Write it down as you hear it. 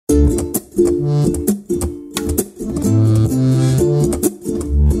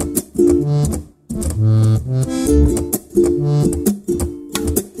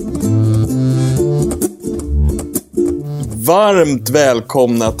Varmt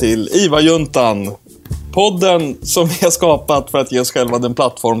välkomna till IVA-juntan. Podden som vi har skapat för att ge oss själva den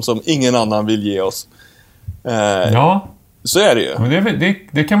plattform som ingen annan vill ge oss. Ja, så är det ju. Men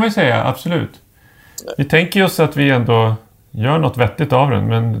det kan man ju säga, absolut. Vi tänker oss att vi ändå gör något vettigt av den,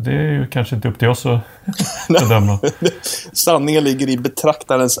 men det är ju kanske inte upp till oss att bedöma. Sanningen ligger i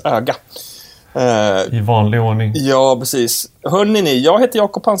betraktarens öga. I vanlig ordning. Ja, precis. Hörrni ni, jag heter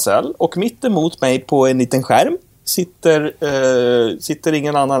Jakob Hansell och mitt emot mig på en liten skärm sitter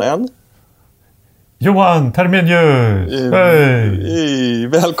ingen annan än Johan Terminius! Hej!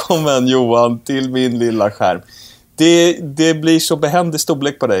 Välkommen Johan till min lilla skärm. Det blir så behändig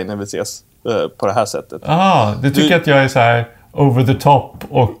storlek på dig när vi ses på det här sättet. Du tycker att jag är så här over the top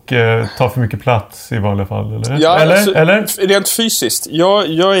och tar för mycket plats i vanliga fall, eller? Ja, eller? Rent fysiskt.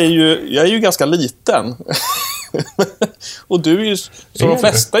 Jag är ju ganska liten. Och du är ju, så de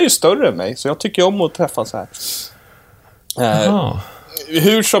flesta är ju större än mig, så jag tycker om att träffas här.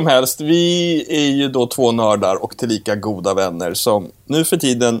 Hur som helst, vi är ju då två nördar och tillika goda vänner som nu för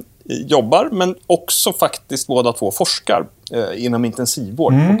tiden jobbar, men också faktiskt båda två forskar inom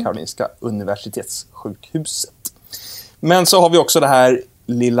intensivvård på Karolinska Universitetssjukhuset. Men så har vi också det här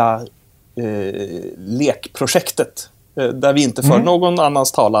lilla lekprojektet där vi inte för någon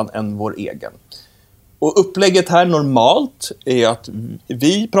annans talan än vår egen. Och upplägget här normalt är att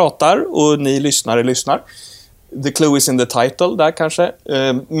vi pratar och ni lyssnar. The clue is in the title där kanske.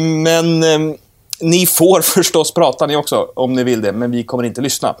 Men ni får förstås prata ni också om ni vill det, men vi kommer inte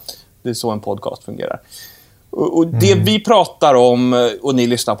lyssna. Det är så en podcast fungerar. Och det vi pratar om och ni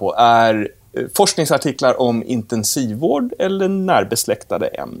lyssnar på är forskningsartiklar om intensivvård eller närbesläktade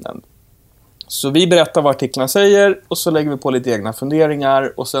ämnen. Så vi berättar vad artiklarna säger och så lägger vi på lite egna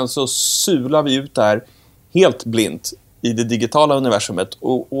funderingar och sen så sular vi ut där helt blint i det digitala universumet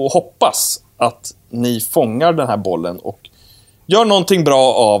och hoppas att ni fångar den här bollen och gör någonting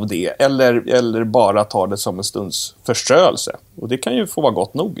bra av det eller bara tar det som en stunds förströelse. Och det kan ju få vara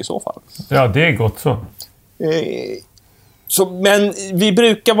gott nog i så fall. Ja, det är gott så. Men vi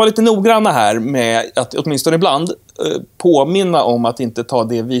brukar vara lite noggranna här med att åtminstone ibland påminna om att inte ta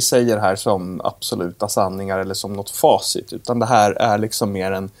det vi säger här som absoluta sanningar eller som något facit, utan det här är liksom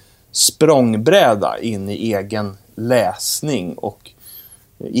mer en språngbräda in i egen läsning och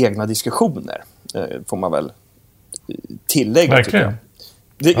egna diskussioner, får man väl tillägga. Verkligen.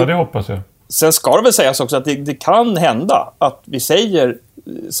 Det hoppas jag. Sen ska det väl sägas också att det kan hända att vi säger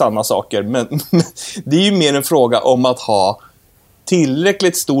samma saker, men det är ju mer en fråga om att ha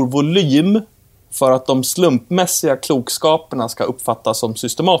tillräckligt stor volym för att de slumpmässiga klokskaperna ska uppfattas som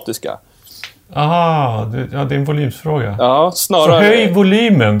systematiska. Aha, det är en volymsfråga. Ja, snarare... Så höj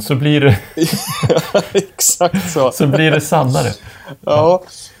volymen så blir det... Exakt så. Så blir det sannare. Ja.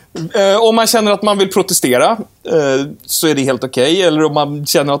 Om man känner att man vill protestera så är det helt okej. Eller om man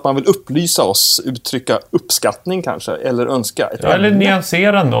känner att man vill upplysa oss, uttrycka uppskattning kanske, eller önska ett ämne. Eller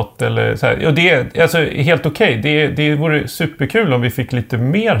nyansera något. Eller så här. Och det är alltså helt okej. Det vore superkul om vi fick lite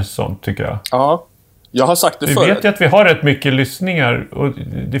mer sånt, tycker jag. Ja, jag har sagt det förr. Vi vet ju att vi har rätt mycket lyssningar. Och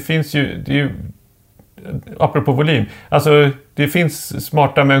det finns ju... Det är ju apropå volym. Alltså, det finns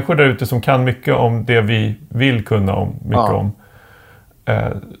smarta människor där ute som kan mycket om det vi vill kunna om.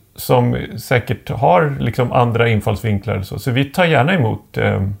 Som säkert har liksom andra infallsvinklar. Så vi tar gärna emot...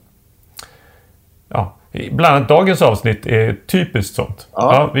 bland annat dagens avsnitt är typiskt sånt.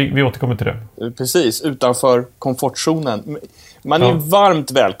 Ja, vi återkommer till det. Precis, utanför komfortzonen. Man är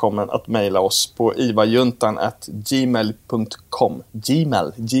varmt välkommen att mejla oss på ivajuntan@gmail.com.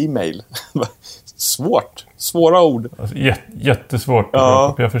 Gmail. Svåra ord. Alltså, jättesvårt,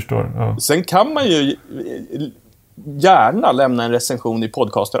 jag förstår. Ja. Sen kan man ju gärna lämna en recension i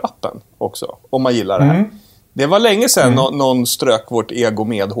podcaster-appen också, om man gillar det här. Det var länge sedan någon strök vårt ego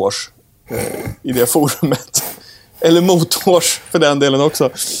medhårs i det forumet. Eller mothårs för den delen också.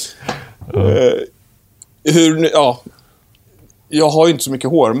 Jag har ju inte så mycket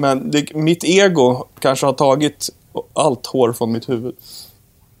hår, men mitt ego kanske har tagit allt hår från mitt huvud.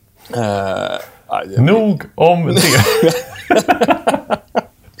 Nog om det.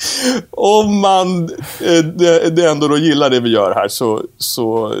 Om man det ändå då gillar det vi gör här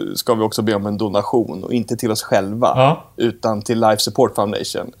så ska vi också be om en donation, och inte till oss själva utan till Life Support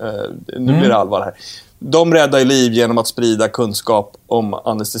Foundation. Nu blir det allvar här. De räddar ju liv genom att sprida kunskap om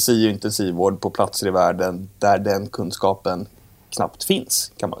anestesi och intensivvård på platser i världen där den kunskapen knappt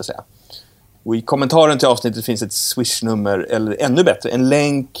finns, kan man väl säga. Och i kommentaren till avsnittet finns ett Swish-nummer, eller ännu bättre, en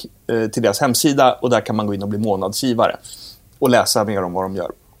länk till deras hemsida, och där kan man gå in och bli månadsgivare och läsa mer om vad de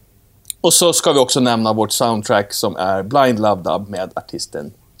gör. Och så ska vi också nämna vårt soundtrack som är Blind Love Dub med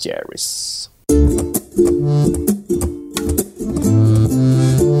artisten Jerrys.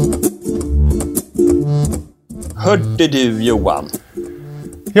 Hörde du, Johan?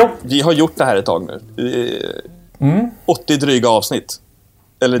 Jo. Vi har gjort det här ett tag nu. 80 dryga avsnitt.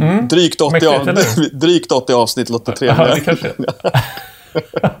 Eller drygt 80 Mäktigt, eller? drygt 80 avsnitt låter trevligt. Ja, det kanske.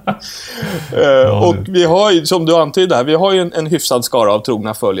 Och vi har ju, som du antydde här, vi har ju en hyfsad skara av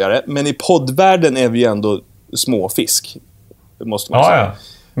trogna följare. Men i poddvärlden är vi ju ändå små fisk. Måste man säga. Ja.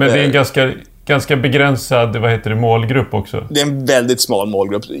 Men det är en ganska begränsad, målgrupp också. Det är en väldigt smal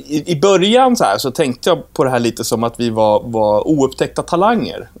målgrupp. I början så tänkte jag på det här lite som att vi var oupptäckta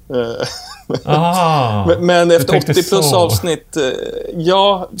talanger. Men efter 80 plus avsnitt...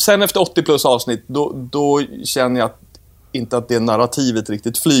 Ja, sen efter 80 plus avsnitt då känner jag inte att det narrativet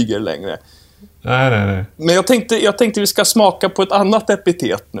riktigt flyger längre. Nej. Men jag tänkte vi ska smaka på ett annat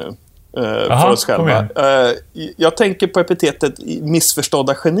epitet nu. För oss själva. Jag tänker på epitetet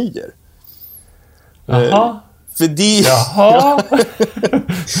missförstådda genier. Jaha. För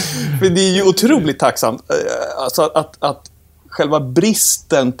det är ju otroligt tacksamt alltså att själva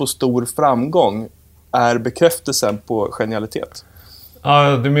bristen på stor framgång är bekräftelsen på genialitet.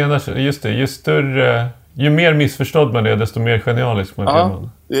 Ja, du menar så. Just det. Ju mer missförstådd man är, desto mer genialisk man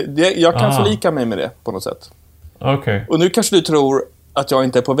är. Jag kan förlika mig med det på något sätt. Okej. Och nu kanske du tror att jag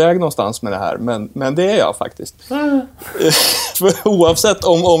inte är på väg någonstans med det här, men det är jag faktiskt. För oavsett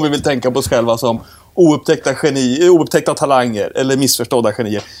om vi vill tänka på oss själva som oupptäckta talanger eller missförstådda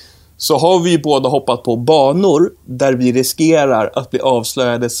genier, så har vi ju båda hoppat på banor där vi riskerar att bli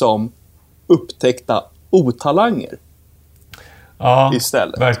avslöjade som upptäckta otalanger. Ja,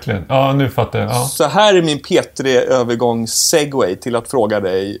 istället. Verkligen. Ja, nu fattar jag. Ja. Så här är min P3-övergång segway till att fråga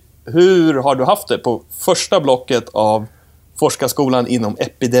dig, hur har du haft det på första blocket av forskarskolan inom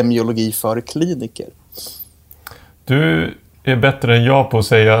epidemiologi för kliniker? Du är bättre än jag på att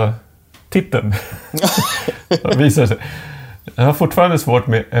säga titeln. Visar sig. Jag har fortfarande svårt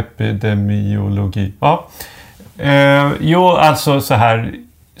med epidemiologi. Ja. Alltså så här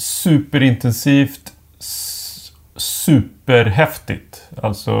superintensivt, superhäftigt.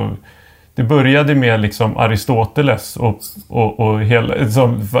 Alltså det började med liksom Aristoteles och hela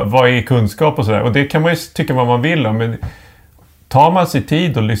liksom, vad är kunskap och sådär. Och det kan man ju tycka vad man vill om, men tar man sig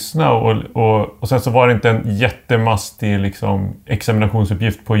tid att lyssna och sen så var det inte en jättemastig liksom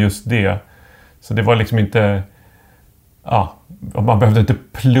examinationsuppgift på just det. Så det var liksom inte... Ja, man behövde inte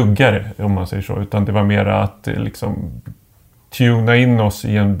plugga det, om man säger så. Utan det var mer att liksom tuna in oss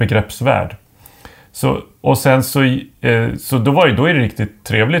i en begreppsvärld. Och sen så då är det riktigt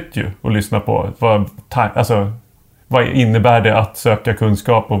trevligt ju att lyssna på. Vad innebär det att söka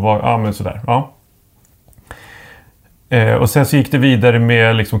kunskap och men sådär. Ja. Och sen så gick det vidare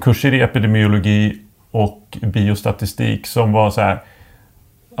med liksom kurser i epidemiologi och biostatistik som var så här...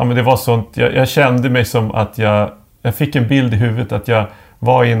 Ja, men det var sånt... Jag kände mig som att jag fick en bild i huvudet att jag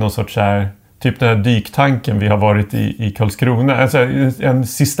var i någon sorts här... Typ den här dyktanken vi har varit i Karlskrona. Alltså en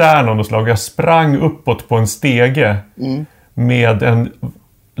cistern av något slag. Jag sprang uppåt på en stege med en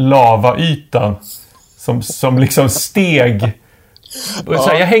lavayta som liksom steg. Och så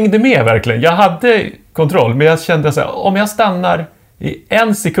här, jag hängde med verkligen. Jag hade kontroll, men jag kände så här, om jag stannar i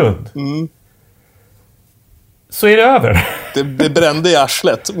 1 sekund så är det över. Det brände i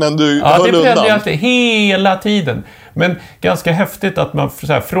arslet, men du höll det undan. brände i arslet hela tiden. Men ganska häftigt att man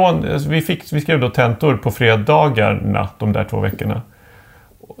så här, vi skrev då tentor på fredagarna de där 2 veckorna.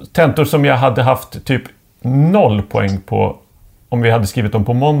 Tentor som jag hade haft typ 0 poäng på om vi hade skrivit dem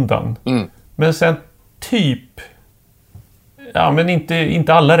på måndagen. Men sen typ... Ja, men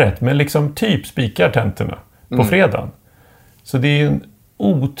inte alla rätt, men liksom typ spikar tentorna på fredagen. Så det är en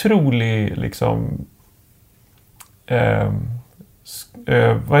otrolig liksom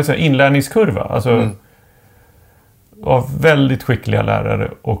inlärningskurva. Alltså av väldigt skickliga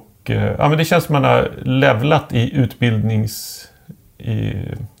lärare och men det känns som man har levlat i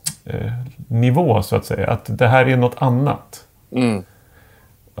nivå så att säga. Att det här är något annat.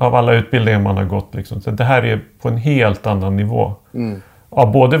 Av alla utbildningar man har gått liksom. Så det här är på en helt annan nivå.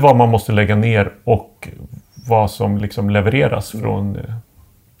 Av både vad man måste lägga ner och vad som liksom levereras från...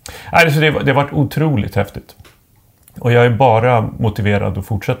 Så det har varit otroligt häftigt. Och jag är bara motiverad att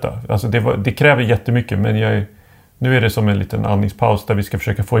fortsätta. Alltså det kräver jättemycket, men nu är det som en liten andningspaus där vi ska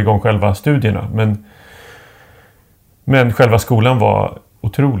försöka få igång själva studierna. Men själva skolan var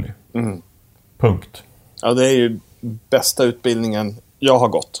otrolig. Punkt. Ja, det är ju bästa utbildningen jag har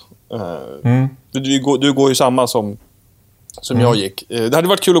gått. Du går ju samma som jag gick. Det hade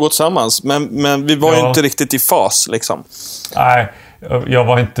varit kul att gå tillsammans, men vi var ju inte riktigt i fas liksom. Nej, jag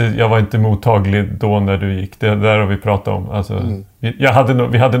var inte mottaglig då när du gick. Det där har vi pratat om. Alltså,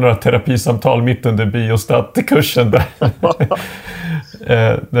 vi hade några terapisamtal mitt under biostatkursen där.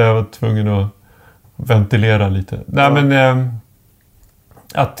 Där jag var tvungen att ventilera lite. Nej, men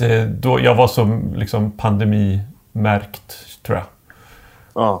att då jag var så liksom pandemimärkt, tror jag.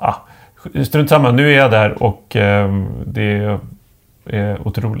 Ja. Strunt samma, nu är jag där och det är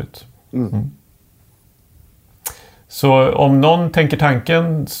otroligt. Så om någon tänker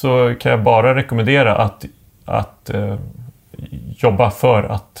tanken så kan jag bara rekommendera att jobba för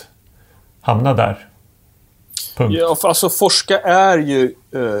att hamna där. Punkt. Ja, för alltså forska är ju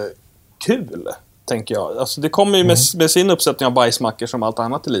kul, tänker jag. Alltså, det kommer ju med sin uppsättning av bajsmackor som allt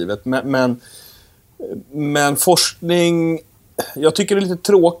annat i livet. Men forskning... Jag tycker det är lite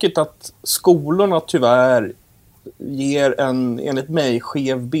tråkigt att skolorna tyvärr ger en, enligt mig,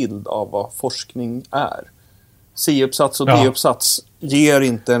 skev bild av vad forskning är. C-uppsats och D-uppsats ger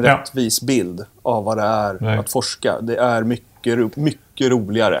inte en rättvis bild av vad det är att forska. Det är mycket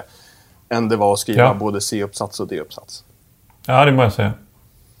roligare än det var att skriva både C-uppsats och D-uppsats. Ja, det må jag säga.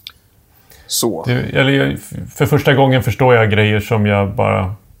 Så. För första gången förstår jag grejer som jag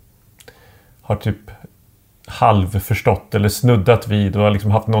bara har typ halvförstått eller snuddat vid och har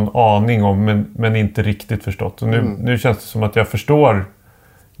liksom haft någon aning om men inte riktigt förstått. Och nu känns det som att jag förstår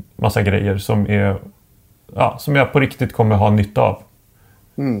massa grejer som jag på riktigt kommer ha nytta av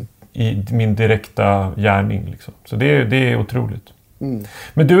i min direkta gärning. Liksom. Så det är otroligt.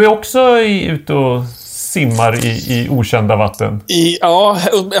 Men du är också ute och simmar i okända vatten.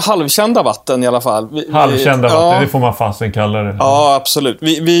 Halvkända vatten i alla fall. Halvkända vatten, det får man fasen kalla det. Ja, absolut.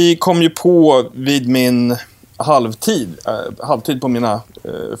 Vi kom ju på vid min halvtid på mina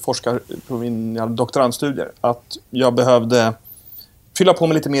doktorandstudier att jag behövde fylla på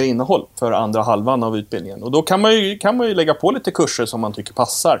med lite mer innehåll för andra halvan av utbildningen. Och då kan man ju lägga på lite kurser som man tycker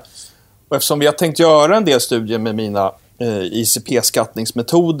passar. Och eftersom vi har tänkt göra en del studier med mina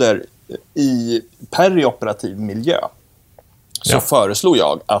ICP-skattningsmetoder i perioperativ miljö, så föreslog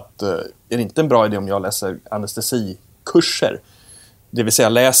jag att är det inte en bra idé om jag läser anestesikurser, det vill säga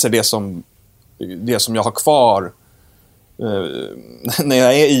läser det som jag har kvar när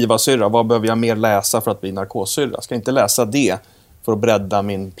jag är IVA-syrra. Vad behöver jag mer läsa för att bli narkossyrra? Jag ska inte läsa det för att bredda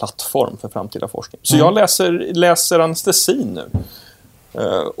min plattform för framtida forskning. Så jag läser anestesi nu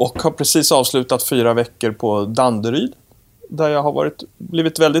och har precis avslutat 4 veckor på Danderyd, där jag har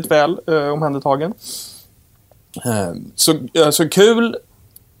blivit väldigt väl omhändertagen. Så kul,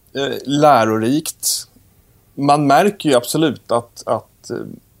 lärorikt. Man märker ju absolut att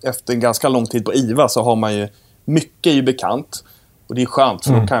efter en ganska lång tid på IVA så har man ju mycket bekant. Och det är skönt,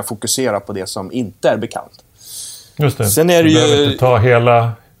 för då kan jag fokusera på det som inte är bekant. Just det. Sen är det ju inte ta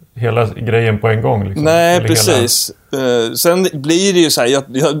hela grejen på en gång. Liksom. Nej, eller precis. Sen blir det ju så här, jag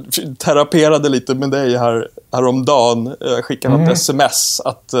teraperade lite med dig häromdagen. Jag skickade ett sms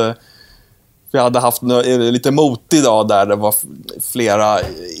att vi hade haft lite motig dag där det var flera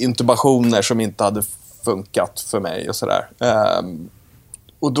intubationer som inte hade funkat för mig och sådär.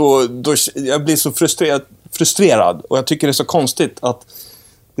 Och då jag blir så frustrerad, och jag tycker det är så konstigt att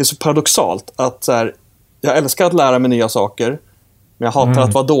det är så paradoxalt att så här, jag älskar att lära mig nya saker, men jag hatar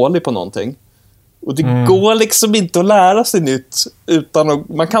att vara dålig på någonting. Och det går liksom inte att lära sig nytt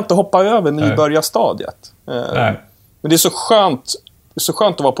man kan inte hoppa över nybörjarstadiet. Men det är så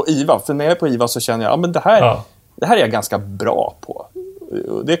skönt att vara på IVA, för när jag är på IVA så känner jag det här är jag ganska bra på.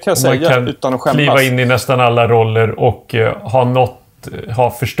 Det kan jag säga utan att skämmas. Kliva in i nästan alla roller och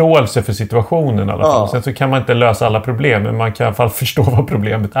ha förståelse för situationen i alla fall. Sen så kan man inte lösa alla problem, men man kan i alla fall förstå vad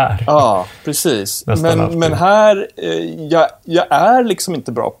problemet är. Ja, precis. Men här, jag är liksom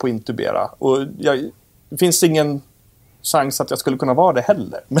inte bra på att intubera. Och det finns ingen chans att jag skulle kunna vara det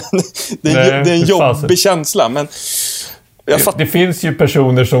heller. Men det är en jobbig känsla. Men det finns ju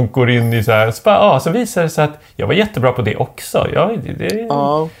personer som går in i så här, så visar det sig att jag var jättebra på det också.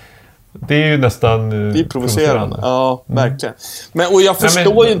 Det är ju nästan det är provocerande. Ja, verkligen. Och jag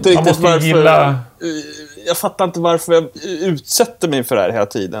förstår ju inte riktigt varför jag fattar inte varför jag utsätter mig för det här hela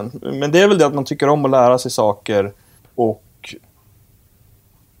tiden. Men det är väl det att man tycker om att lära sig saker, och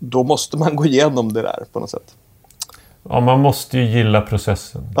då måste man gå igenom det där på något sätt. Ja, man måste ju gilla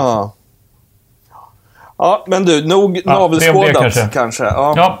processen. Ja, men du, nog navelskådat kanske.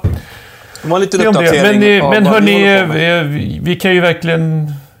 Ja. Det var lite uppdatering. Men hörni, vi kan ju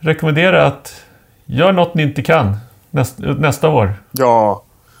verkligen rekommendera att gör något ni inte kan nästa år. Ja,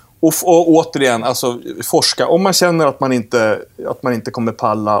 och återigen, alltså forska. Om man känner att man inte kommer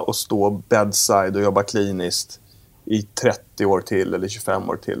palla och stå bedside och jobba kliniskt i 30 år till eller 25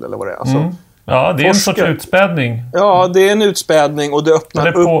 år till eller vad det är. Alltså, ja, det är en sorts utspädning. Ja, det är en utspädning, och det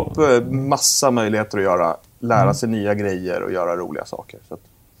öppnar upp massa möjligheter att lära sig nya grejer och göra roliga saker. Så att...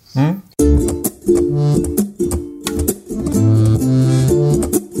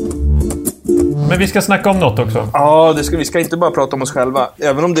 Men vi ska snacka om något också. Ja, vi ska inte bara prata om oss själva.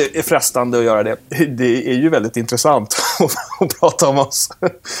 Även om det är frestande att göra det. Det är ju väldigt intressant att prata om oss.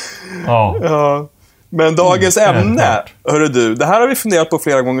 Ja. Men dagens ämne, hörru du, det här har vi funderat på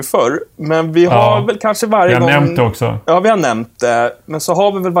flera gånger förr. Men vi har väl kanske varje gång... Vi har nämnt det också. Ja, vi har nämnt det. Men så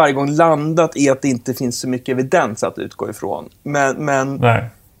har vi väl varje gång landat i att det inte finns så mycket evidens att utgå ifrån. Men Nej.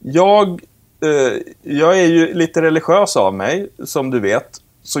 Jag är ju lite religiös av mig, som du vet.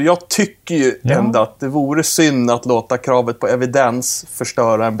 Så jag tycker ju ändå att det vore synd att låta kravet på evidens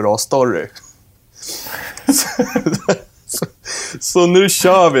förstöra en bra story. Så nu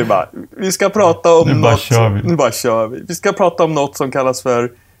kör vi bara. Vi ska prata om Nu bara kör vi. Vi ska prata om något som kallas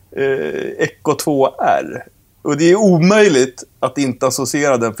för Echo 2R. Och det är omöjligt att inte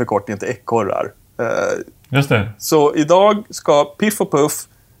associera den förkortningen till ekorrar. Just det. Så idag ska Piff och Puff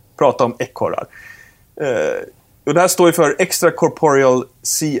prata om ekorrar. Och det här står ju för Extracorporeal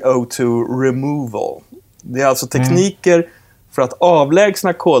CO2 Removal. Det är alltså tekniker för att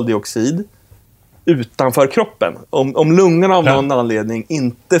avlägsna koldioxid utanför kroppen. Om lungorna av någon anledning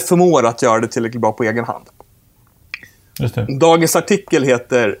inte förmår att göra det tillräckligt bra på egen hand. Just det. Dagens artikel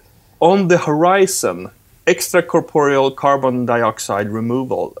heter On the Horizon Extracorporeal Carbon Dioxide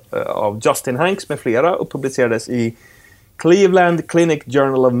Removal av Justin Hanks med flera och publicerades i Cleveland Clinic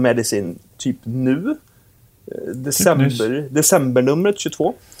Journal of Medicine typ nu. Decembernumret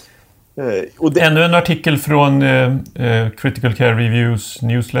 22. Och ännu en artikel från Critical Care Reviews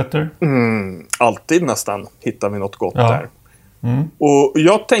newsletter. Alltid nästan hittar vi något gott där. Och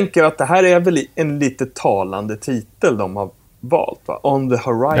jag tänker att det här är väl en lite talande titel de har valt, va? On the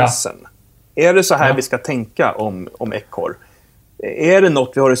Horizon. Ja. Är det så här vi ska tänka om ekorr? Är det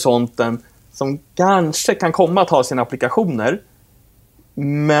något vid horisonten som kanske kan komma att ha sina applikationer,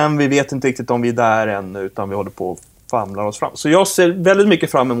 men vi vet inte riktigt om vi är där än, utan vi håller på att famla oss fram. Så jag ser väldigt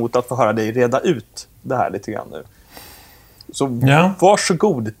mycket fram emot att få höra dig reda ut det här lite grann nu. Så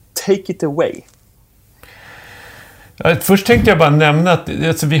varsågod, take it away. Först tänkte jag bara nämna att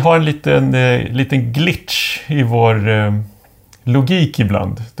alltså, vi har en liten glitch i vår logik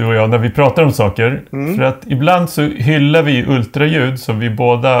ibland, du och jag, när vi pratar om saker. För att ibland så hyllar vi ultraljud som vi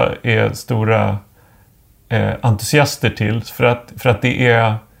båda är stora entusiaster till. För att det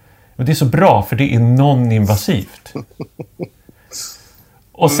är så bra, för det är non-invasivt.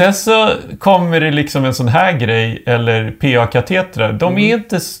 Och sen så kommer det liksom en sån här grej, eller PA-katetrar.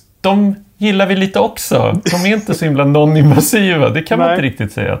 De gillar vi lite också. De är inte så himla non-invasiva. Det kan man inte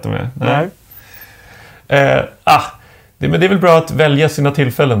riktigt säga att de är. Nej. Men det är väl bra att välja sina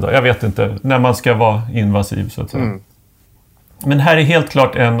tillfällen då. Jag vet inte, när man ska vara invasiv så att säga. Men här är helt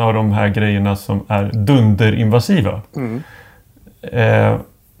klart en av de här grejerna som är dunderinvasiva.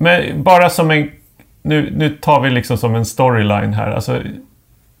 Men bara som en... Nu tar vi liksom som en storyline här. Alltså,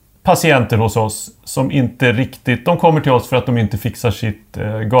 patienter hos oss som inte riktigt... De kommer till oss för att de inte fixar sitt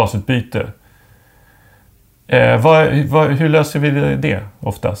gasutbyte. Hur löser vi det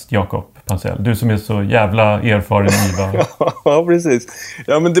oftast, Jakob Pansell? Du som är så jävla erfaren IVA. Ja, precis.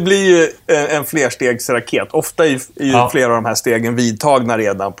 Ja, men det blir ju en flerstegsraket. Ofta är flera av de här stegen vidtagna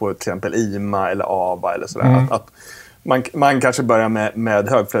redan på till exempel IMA eller AVA eller sådär. Att man kanske börjar med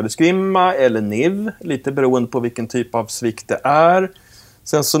högflödesgrimma eller NIV, lite beroende på vilken typ av svikt det är.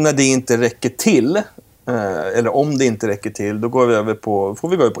 Sen så när det inte räcker till, eller om det inte räcker till, då får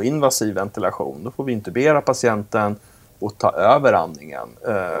vi över på invasiv ventilation. Då får vi intubera patienten och ta över andningen.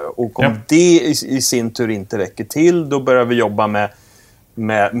 Och om det i sin tur inte räcker till, då börjar vi jobba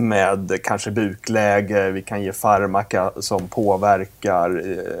med kanske bukläge. Vi kan ge farmaka som påverkar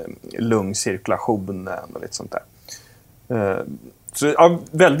lungcirkulationen och lite sånt där. Så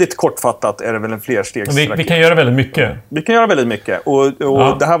väldigt kortfattat är det väl en flerstegsraket. Vi kan göra väldigt mycket. Vi kan göra väldigt mycket. Och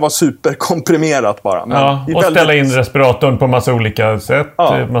det här var superkomprimerat bara. Men och ställa in respiratorn på massa olika sätt.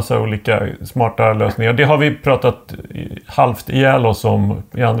 Massa olika smarta lösningar. Det har vi pratat halvt ihjäl oss om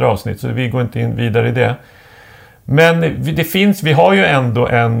i andra avsnitt. Så vi går inte in vidare i det. Men vi har ju ändå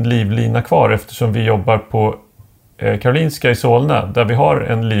en livlina kvar, eftersom vi jobbar på Karolinska i Solna, där vi har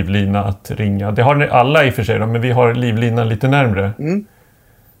en livlina att ringa. Det har alla i och för sig, men vi har livlinan lite närmre.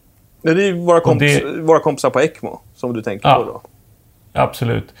 Det är våra kompisar på ECMO som du tänker på då.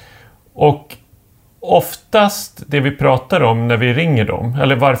 Absolut. Och oftast det vi pratar om när vi ringer dem,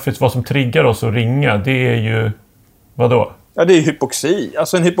 eller vad som triggar oss att ringa, det är ju vadå? Ja, det är hypoxi.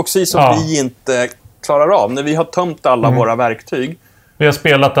 Alltså en hypoxi som vi inte klarar av. När vi har tömt alla våra verktyg. Vi har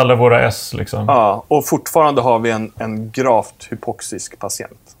spelat alla våra S liksom. Ja, och fortfarande har vi en gravt hypoxisk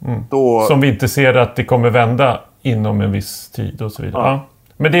patient. Som vi inte ser att det kommer vända inom en viss tid och så vidare.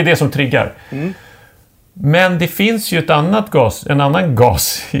 Men det är det som triggar. Men det finns ju en annan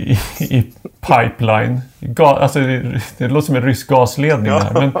gas i pipeline. Alltså det låter som en rysk gasledning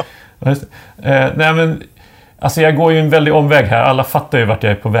här. Men, alltså jag går ju en väldig omväg här. Alla fattar ju vart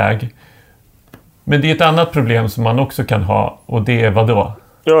jag är på väg. Men det är ett annat problem som man också kan ha. Och det är vad då?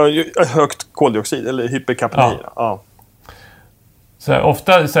 Ja, högt koldioxid eller hyperkapni. Ja.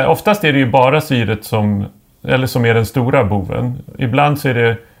 Oftast är det ju bara syret som är den stora boven. Ibland så är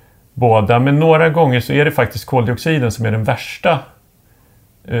det båda, men några gånger så är det faktiskt koldioxiden som är den värsta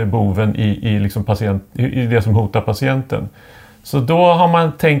boven i det som hotar patienten. Så då har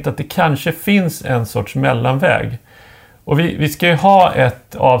man tänkt att det kanske finns en sorts mellanväg. Och vi ska ju ha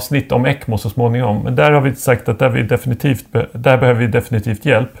ett avsnitt om ECMO så småningom, men där har vi sagt att där behöver vi definitivt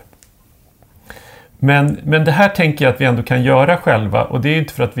hjälp. Men det här tänker jag att vi ändå kan göra själva, och det är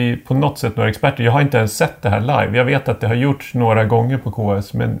inte för att vi på något sätt är några experter. Jag har inte ens sett det här live. Jag vet att det har gjorts några gånger på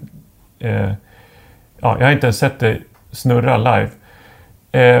KS, men jag har inte ens sett det snurra live.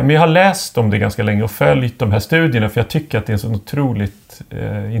 Men jag har läst om det ganska länge och följt de här studierna, för jag tycker att det är så otroligt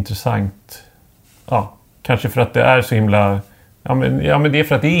intressant. Ja, kanske för att det är så himla... Ja, men det är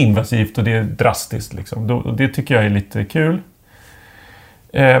för att det är invasivt och det är drastiskt. Liksom. Det tycker jag är lite kul.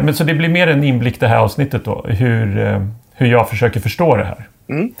 Men så det blir mer en inblick det här avsnittet då, hur jag försöker förstå det här.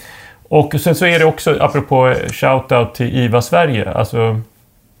 Mm. Och sen så är det också, apropå shoutout till IVA Sverige, alltså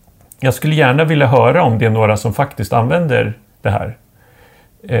jag skulle gärna vilja höra om det är några som faktiskt använder det här.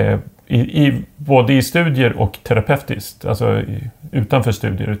 Både i studier och terapeutiskt, alltså utanför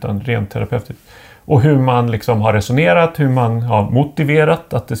studier utan rent terapeutiskt. Och hur man liksom har resonerat, hur man har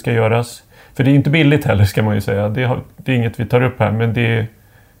motiverat att det ska göras. För det är inte billigt heller, ska man ju säga. Det är inget vi tar upp här, men det är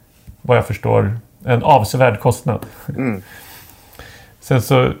vad jag förstår en avsevärd kostnad. Mm. Sen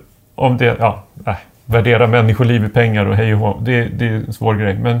så om det, värdera människoliv i pengar och hej och hå, det är en svår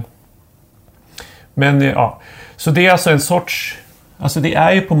grej. Men ja, så det är alltså en sorts, alltså det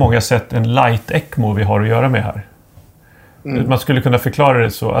är ju på många sätt en light ECMO vi har att göra med här. Mm. Man skulle kunna förklara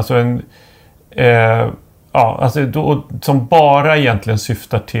det så, alltså som bara egentligen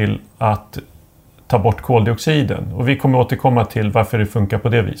syftar till att ta bort koldioxiden. Och vi kommer återkomma till varför det funkar på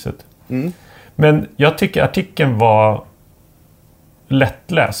det viset. Mm. Men jag tycker artikeln var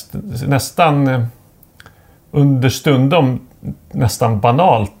lättläst. Nästan understundom nästan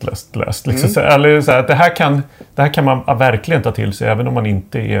banalt läst. Liksom. Eller så här, att det här kan man verkligen ta till sig även om man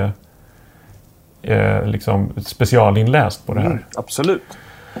inte är liksom specialinläst på det här. Absolut.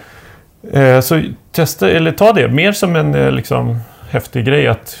 Så testa, eller ta det mer som en liksom häftig grej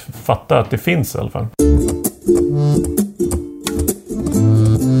att fatta att det finns i alla fall.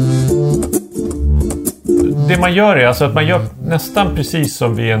 Det man gör är alltså att man gör nästan precis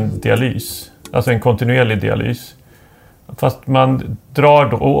som vid en dialys. Alltså en kontinuerlig dialys. Fast man drar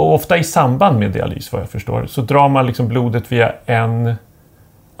då, och ofta i samband med dialys vad jag förstår, så drar man liksom blodet via en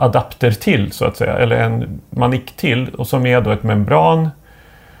adapter till så att säga. Eller en manik till, och som är då ett membran.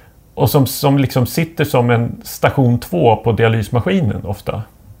 Och som liksom sitter som en station 2 på dialysmaskinen ofta.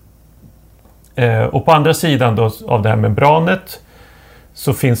 Och på andra sidan då av det här membranet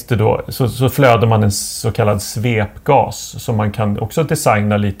så finns det då, så flödar man en så kallad svepgas som man kan också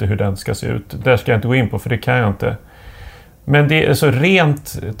designa lite hur den ska se ut. Där ska jag inte gå in på, för det kan jag inte. Men det är så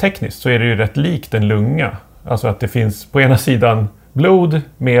rent tekniskt så är det ju rätt likt en lunga. Alltså att det finns på ena sidan blod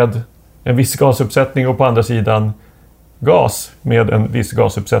med en viss gasuppsättning och på andra sidan gas med en viss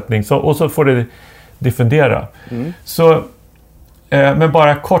gasuppsättning. Och så får det diffundera. Mm. Så, men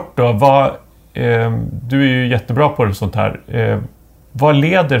bara kort då, du är ju jättebra på det sånt här. Vad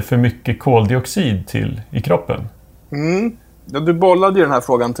leder för mycket koldioxid till i kroppen? Mm. Ja, du bollade ju den här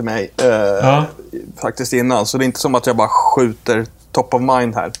frågan till mig faktiskt innan. Så det är inte som att jag bara skjuter top of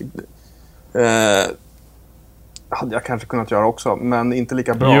mind här. Hade jag kanske kunnat göra också, men inte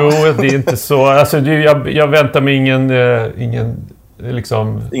lika bra. Jo, det är inte så. Alltså, jag väntar mig ingen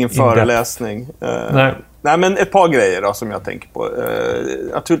föreläsning. Nej, men ett par grejer då, som jag tänker på.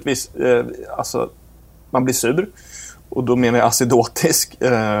 Naturligtvis, alltså, man blir sur. Och då menar jag acidotisk.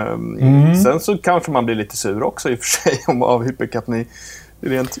 Sen så kanske man blir lite sur också i och för sig av hyperkapni.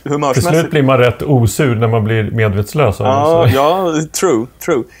 Rent humörsmässigt. Till slut blir man rätt osur när man blir medvetslös. Ja, true.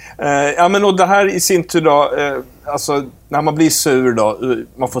 Men och det här i sin tur då, alltså när man blir sur då,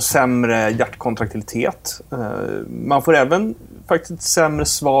 man får sämre hjärtkontraktilitet. Man får även faktiskt sämre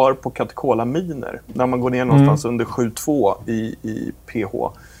svar på katekolaminer. När man går ner någonstans under 7,2 i pH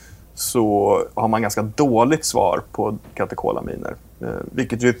så har man ganska dåligt svar på katekolaminer.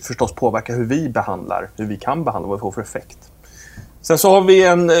 Vilket ju förstås påverkar hur vi kan behandla, vad vi får för effekt. Sen så har vi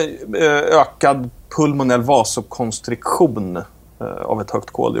en ökad pulmonell vasokonstriktion av ett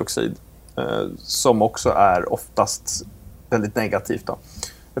högt koldioxid. som också är oftast väldigt negativt då.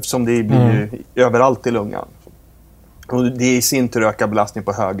 Eftersom det blir ju överallt i lungan. Och det i sin tur ökar belastning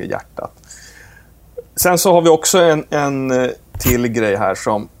på höger hjärtat. Sen så har vi också en till grej här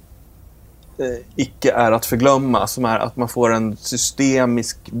som icke är att förglömma, som är att man får en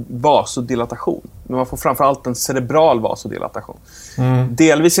systemisk vasodilatation. Men man får framförallt en cerebral vasodilatation.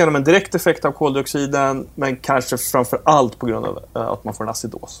 Delvis genom en direkt effekt av koldioxiden, men kanske framförallt på grund av att man får en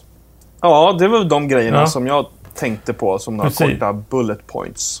acidos. Ja, det var de grejerna som jag tänkte på som några korta bullet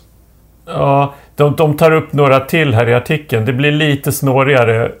points. Ja, de tar upp några till här i artikeln. Det blir lite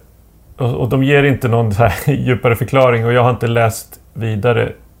snårigare och de ger inte någon så här djupare förklaring, och jag har inte läst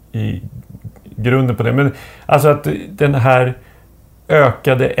vidare i grunden på det. Men alltså att den här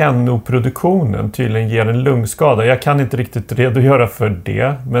ökade NO-produktionen tydligen ger en lungskada. Jag kan inte riktigt redogöra för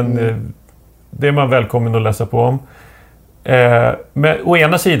det, men det är man välkommen att läsa på om. Men å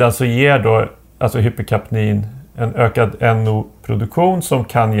ena sidan så ger då alltså hyperkapnin en ökad NO-produktion som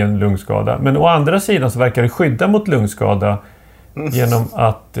kan ge en lungskada. Men å andra sidan så verkar det skydda mot lungskada genom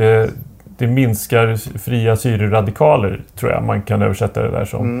att det minskar fria syreradikaler, tror jag man kan översätta det där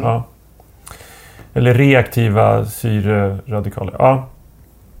som. Ja. Eller reaktiva syreradikaler. Ja.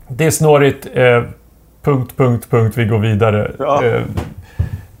 Det är snårigt. Punkt, vi går vidare. Ja.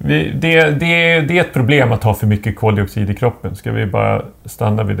 Det är ett problem att ha för mycket koldioxid i kroppen. Ska vi bara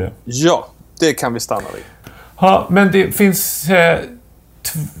stanna vid det? Ja, det kan vi stanna vid. Ja, men det finns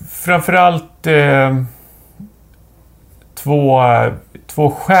framförallt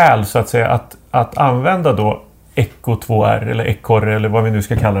två skäl så att säga att använda då ECHO 2R eller ECHOR eller vad vi nu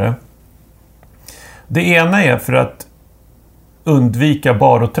ska kalla det. Det ena är för att undvika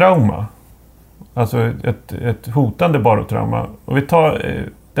barotrauma. Alltså ett hotande barotrauma. Och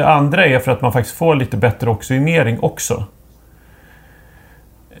det andra är för att man faktiskt får lite bättre oxygenering också.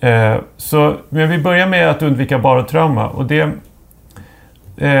 Men vi börjar med att undvika barotrauma. Och det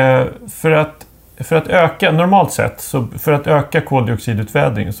för att öka, normalt sett, så för att öka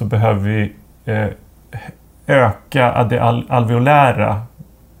koldioxidutvädringen så behöver vi öka det alveolära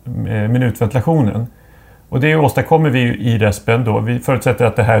minutventilationen. Och det åstadkommer vi i respen då. Vi förutsätter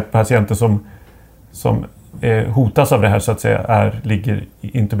att det här patienter som hotas av det här så att säga ligger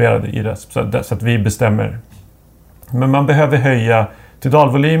intuberade i resp. Så att vi bestämmer. Men man behöver höja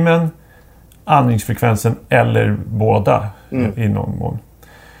tidalvolymen, andningsfrekvensen eller båda i någon mån.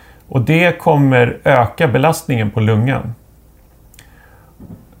 Och det kommer öka belastningen på lungan.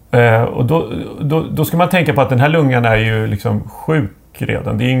 Och då ska man tänka på att den här lungan är ju liksom sjuk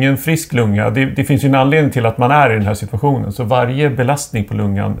redan. Det är ingen frisk lunga. Det finns ju en anledning till att man är i den här situationen. Så varje belastning på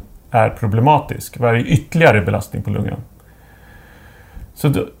lungan är problematisk. Varje ytterligare belastning på lungan.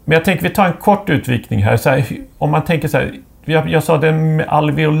 Men jag tänker vi tar en kort utvikning här. Så här, om man tänker så här. Jag sa den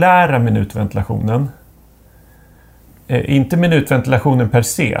alveolära minutventilationen. Inte minutventilationen per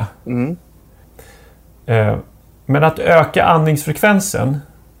se. Men att öka andningsfrekvensen,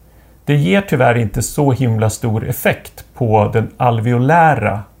 det ger tyvärr inte så himla stor effekt på den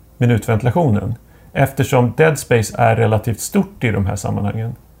alveolära minutventilationen. Eftersom dead space är relativt stort i de här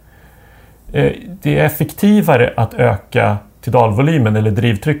sammanhangen. Det är effektivare att öka tidalvolymen eller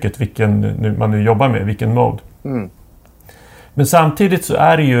drivtrycket, vilken man nu jobbar med, vilken mode. Men samtidigt så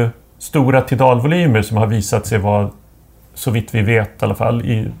är det ju stora tidalvolymer som har visat sig vara, så vitt vi vet i alla fall,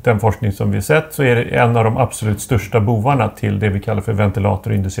 i den forskning som vi sett, så är det en av de absolut största bovarna till det vi kallar för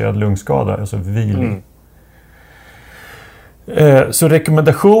ventilatoroinducerad lungskada, alltså VILI. Så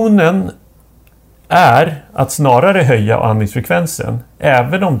rekommendationen är att snarare höja andningsfrekvensen,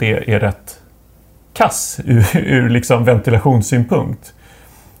 även om det är rätt kass ur liksom ventilationssynpunkt.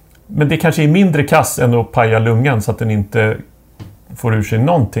 Men det kanske är mindre kass än att paja lungan så att den inte får ur sig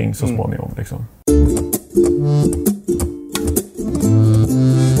någonting så småningom. Liksom.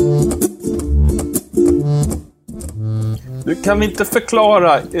 Du kan vi inte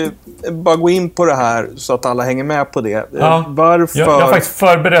förklara, bara gå in på det här så att alla hänger med på det. Ja, varför... jag har faktiskt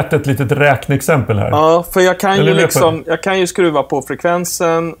förberett ett litet räkneexempel här. Ja, för jag kan ju skruva på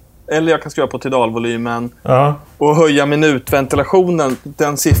frekvensen, eller jag kan skruva på tidalvolymen och höja minutventilationen,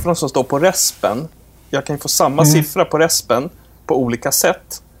 den siffran som står på respen. Jag kan ju få samma siffra på respen på olika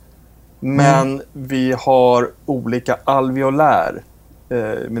sätt. Men vi har olika alveolär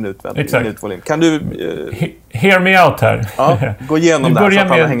minutvolym. Kan du... Hear me out här. Ja, gå igenom det så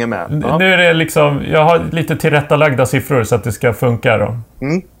att alla hänger med. Ja. Nu är det liksom, jag har lite tillrättalagda siffror så att det ska funka då.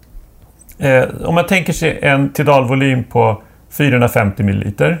 Om man tänker sig en tidalvolym på 450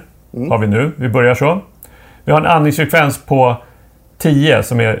 ml har vi nu. Vi börjar så. Vi har en andningsfrekvens på 10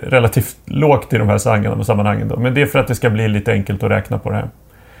 som är relativt lågt i de här sammanhangen då. Men det är för att det ska bli lite enkelt att räkna på det här.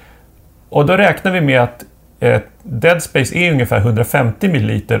 Och då räknar vi med att dead space är ungefär 150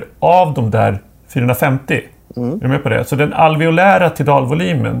 milliliter av de där 450. Är du med på det? Så den alveolära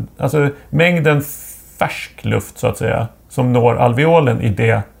tidalvolymen, alltså mängden färsk luft så att säga, som når alveolen i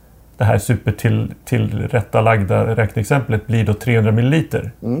det här supertillrättalagda räkneexemplet blir då 300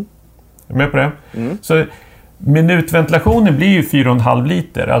 milliliter. Är du med på det? Så minutventilationen blir ju 4,5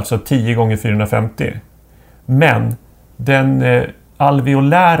 liter, alltså 10 gånger 450. Men den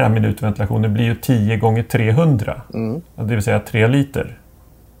alveolära minutventilationen blir ju 10 gånger 300. Det vill säga 3 liter.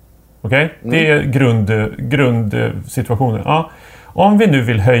 Okej? Det är grundsituationen. Ja. Om vi nu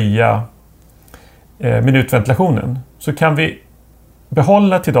vill höja minutventilationen så kan vi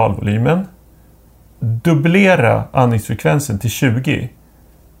behålla tidalvolymen, dubblera andningsfrekvensen till 20.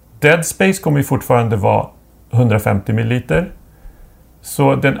 Dead space kommer ju fortfarande vara 150 milliliter.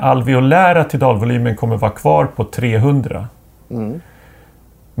 Så den alveolära tidalvolymen kommer vara kvar på 300.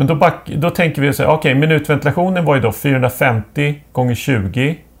 Men då tänker vi så här, okej, minutventilationen var ju då 450 gånger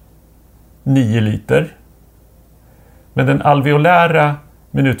 20, 9 liter. Men den alveolära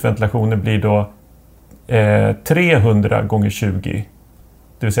minutventilationen blir då 300 gånger 20,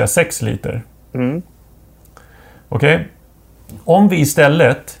 det vill säga 6 liter. Okej? Om vi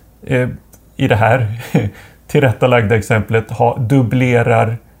istället i det här tillrättalagda exemplet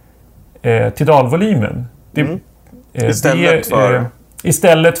dubblerar tidalvolymen.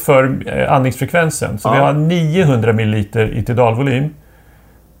 Istället för andningsfrekvensen. Så vi har 900 milliliter i tidalvolym.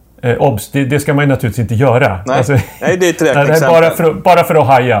 Obs, det ska man ju naturligtvis inte göra. Nej, alltså, nej det är ett exempel. Bara för att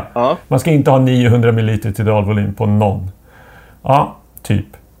haja. Ja. Man ska inte ha 900 milliliter tidalvolym på någon. Ja, typ.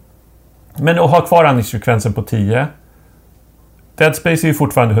 Men att ha kvar andningsfrekvensen på 10. Dead space är ju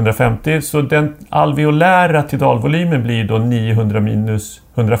fortfarande 150. Så den alveolära tidalvolymen blir då 900 minus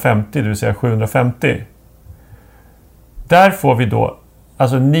 150. Det vill säga 750. Där får vi då,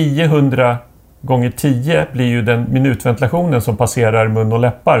 alltså 900 gånger 10 blir ju den minutventilationen som passerar mun och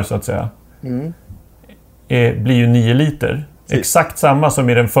läppar så att säga. Blir ju 9 liter. Exakt samma som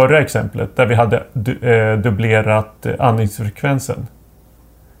i det förra exemplet där vi hade dubblerat andningsfrekvensen.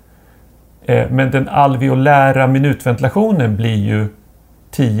 Men den alveolära minutventilationen blir ju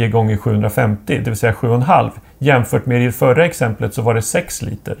 10 gånger 750, det vill säga 7,5. Jämfört med i det förra exemplet så var det 6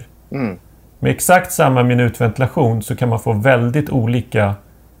 liter. Med exakt samma minutventilation så kan man få väldigt olika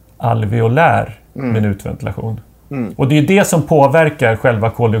alveolär minutventilation. Och det är det som påverkar själva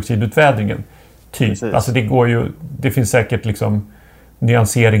koldioxidutvädringen. Typ. Alltså det finns säkert liksom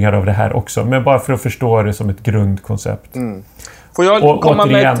nyanseringar av det här också. Men bara för att förstå det som ett grundkoncept. Får jag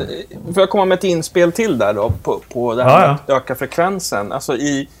komma med ett inspel till där då på det här med att öka frekvensen? Alltså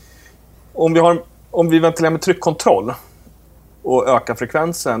om vi ventilerar med tryckkontroll och ökar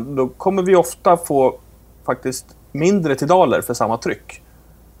frekvensen, då kommer vi ofta få faktiskt mindre tidaler för samma tryck.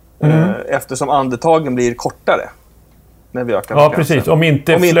 Eftersom andetagen blir kortare när vi ökar frekvensen. Precis. Om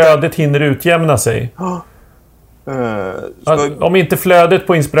inte flödet hinner utjämna sig. Om inte flödet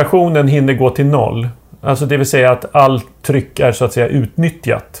på inspirationen hinner gå till 0. Alltså det vill säga att allt tryck är så att säga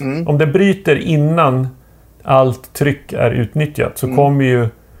utnyttjat. Om det bryter innan allt tryck är utnyttjat så kommer ju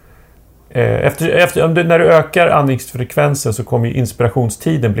när du ökar andningsfrekvensen så kommer ju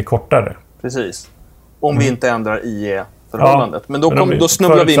inspirationstiden bli kortare. Precis. Om vi inte ändrar IE-förhållandet. Men då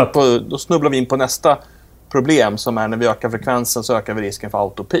snubblar vi in på nästa problem som är när vi ökar frekvensen så ökar vi risken för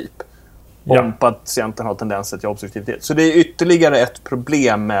autopip. Om patienten har tendenser till obstruktivitet. Så det är ytterligare ett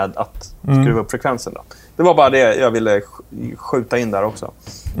problem med att skruva upp frekvensen då. Det var bara det jag ville skjuta in där också.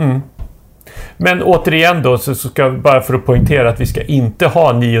 Men återigen då så ska bara för att poängtera att vi ska inte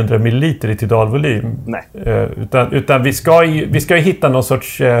ha 900 milliliter i tidalvolym. Nej. Utan vi ska ju hitta någon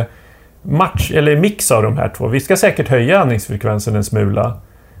sorts match eller mix av de här två. Vi ska säkert höja andningsfrekvensen en smula.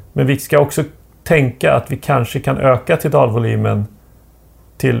 Men vi ska också tänka att vi kanske kan öka tidalvolymen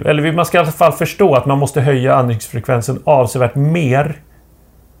eller man ska i alla fall förstå att man måste höja andningsfrekvensen avsevärt mer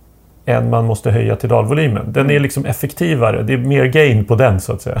än man måste höja tidalvolymen. Den är liksom effektivare. Det är mer gain på den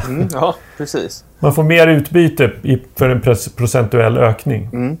så att säga. Ja, precis. Man får mer utbyte för en procentuell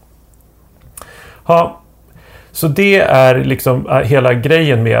ökning. Ja, så det är liksom hela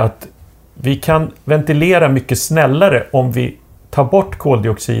grejen med att vi kan ventilera mycket snällare om vi tar bort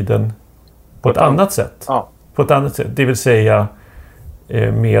koldioxiden på ett annat sätt. Ja. På ett annat sätt. Det vill säga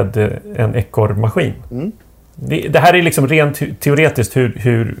med en ekorrmaskin. Det här är liksom rent teoretiskt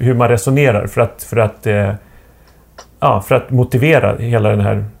hur man resonerar för att motivera hela den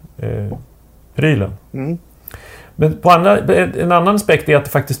här prylen. Men en annan aspekt är att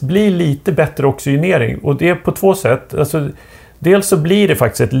det faktiskt blir lite bättre oxygenering och det är på två sätt. Alltså, dels så blir det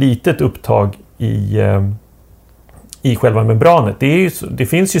faktiskt ett litet upptag i själva membranet. Det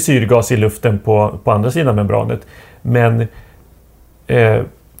finns ju syrgas i luften på andra sidan membranet. Men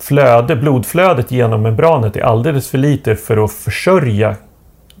blodflödet genom membranet är alldeles för lite för att försörja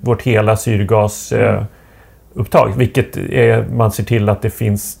vårt hela syrgasupptag. Vilket man ser till att det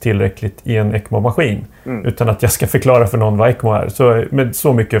finns tillräckligt i en ECMO-maskin. Utan att jag ska förklara för någon vad ECMO är. Men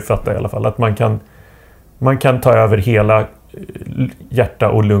så mycket fattar jag i alla fall. Att man kan ta över hela hjärta-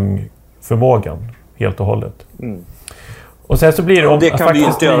 och lungförmågan helt och hållet. Och sen så blir det... Det kan vi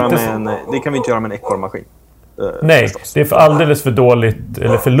inte göra med en ekorrmaskin. Nej, förstås. Det är alldeles för dåligt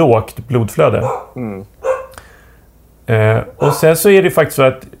eller för lågt blodflöde. Och sen så är det faktiskt så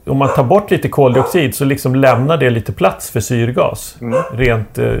att om man tar bort lite koldioxid så liksom lämnar det lite plats för syrgas.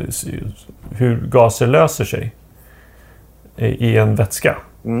 Rent hur gaser löser sig i en vätska.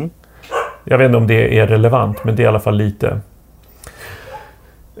 Jag vet inte om det är relevant, men det är i alla fall lite.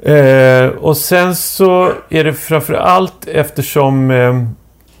 Och sen så är det framförallt eftersom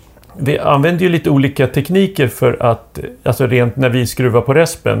vi använder ju lite olika tekniker för att, alltså rent när vi skruvar på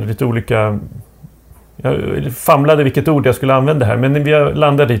respen, lite olika, jag famlade vilket ord jag skulle använda här, men vi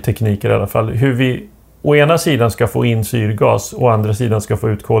landade i tekniker i alla fall, hur vi å ena sidan ska få in syrgas och å andra sidan ska få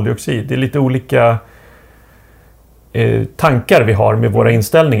ut koldioxid. Det är lite olika tankar vi har med våra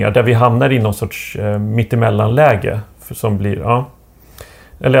inställningar där vi hamnar i någon sorts mittemellanläge som blir,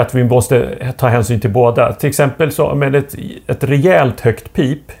 eller att vi måste ta hänsyn till båda. Till exempel så med ett rejält högt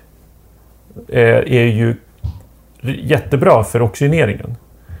pip är ju jättebra för oxygeneringen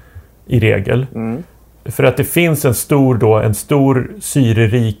i regel. För att det finns en stor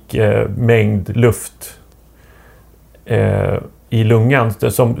syrerik mängd luft i lungan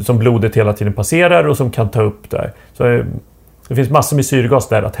som blodet hela tiden passerar och som kan ta upp där. Så det finns massor med syrgas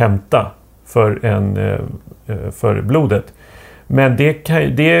där att hämta för blodet. Men det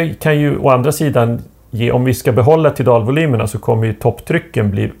kan ju å andra sidan ge, om vi ska behålla tidalvolymerna så kommer ju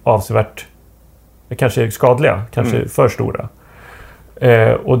topptrycken bli avsevärt kanske skadliga, kanske för stora.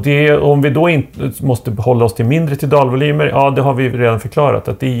 Och om vi då inte måste behålla oss till mindre tidalvolymer, det har vi redan förklarat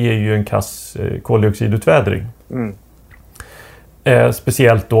att det ger ju en kass koldioxidutvädring.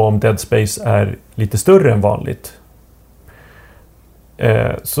 Speciellt då om dead space är lite större än vanligt.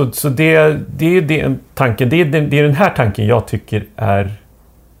 Så det är en tanken. Det är den här tanken jag tycker är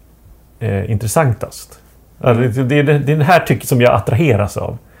intressantast. Alltså, det är den här tycker som jag attraheras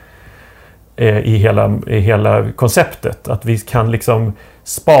av i hela konceptet. Att vi kan liksom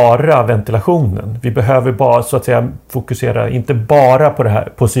spara ventilationen. Vi behöver bara så att säga fokusera inte bara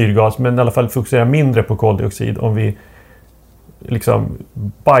på syrgas, men i alla fall fokusera mindre på koldioxid om vi liksom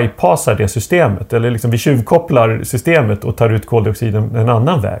bypassar det systemet, eller liksom vi tjuvkopplar systemet och tar ut koldioxiden en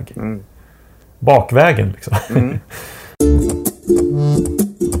annan väg. Bakvägen liksom.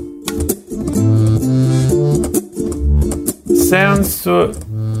 Sen så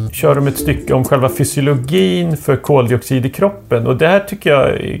kör de ett stycke om själva fysiologin för koldioxid i kroppen, och det här tycker jag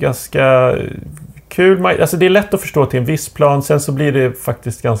är ganska kul. Alltså det är lätt att förstå till en viss plan, sen så blir det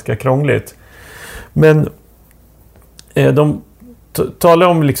faktiskt ganska krångligt. Men de talar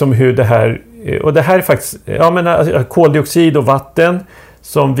om liksom hur det här, och det här är faktiskt koldioxid och vatten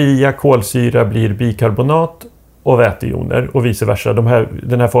som via kolsyra blir bikarbonat och vätejoner och vice versa.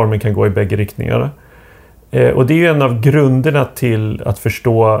 Den här formen kan gå i bägge riktningarna. Och det är ju en av grunderna till att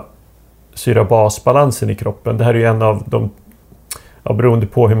förstå syra-basbalansen i kroppen. Det här är ju en av de, beroende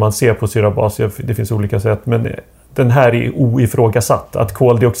på hur man ser på syra-bas, det finns olika sätt, men den här är oifrågasatt. Att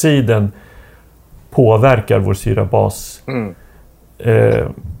koldioxiden påverkar vår syra-bas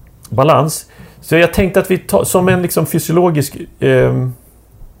balans. Så jag tänkte att vi tar som en liksom fysiologisk...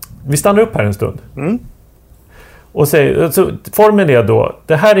 vi stannar upp här en stund. Och säger, alltså, formeln är då...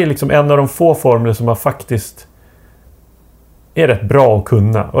 Det här är liksom en av de få formler som man faktiskt är rätt bra att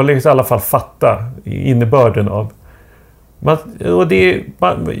kunna. Och liksom i alla fall fatta innebörden av.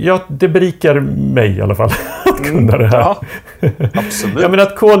 Det berikar mig i alla fall att kunna det här. Ja, absolut. Jag menar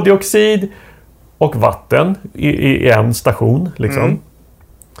att koldioxid och vatten i en station liksom.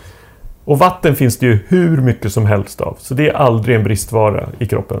 Och vatten finns det ju hur mycket som helst av. Så det är aldrig en bristvara i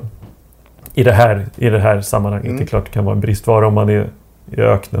kroppen. I det här sammanhanget. Det är klart det kan vara en bristvara om man är i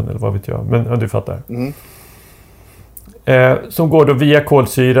öknen eller vad vet jag. Men du fattar. Som går då via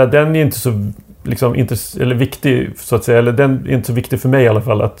kolsyra. Den är inte så liksom, eller viktig så att säga. Eller den är inte så viktig för mig i alla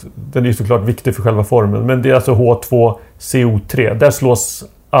fall. Att den är ju såklart viktig för själva formen. Men det är alltså H2CO3. Där slås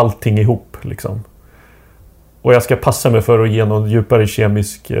allting ihop liksom. Och jag ska passa mig för att ge någon djupare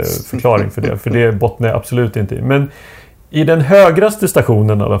kemisk förklaring för det. För det bottnar jag absolut inte i. Men i den högraste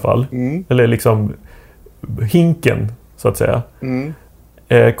stationen i alla fall. Eller liksom hinken så att säga.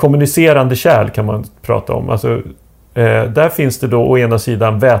 Kommunicerande kärl kan man prata om. Alltså Där finns det då å ena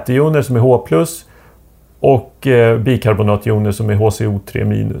sidan vätejoner som är H+, och bikarbonationer som är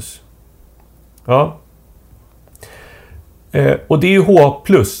HCO3-. Ja. Och det är ju H+,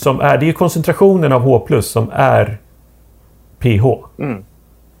 det är koncentrationen av H+ som är pH.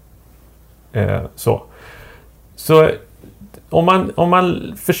 Så om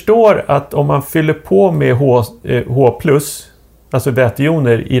man förstår att om man fyller på med H+, alltså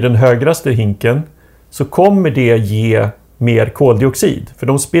vätejoner i den högraste hinken, så kommer det ge mer koldioxid. För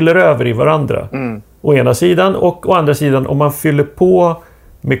de spiller över i varandra. Å ena sidan, och å andra sidan, om man fyller på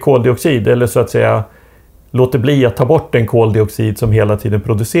med koldioxid, eller så att säga låter bli att ta bort den koldioxid som hela tiden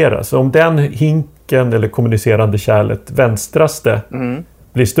produceras. Så om den hinken eller kommunicerande kärlet vänstraste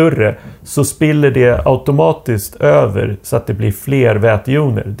blir större, så spiller det automatiskt över så att det blir fler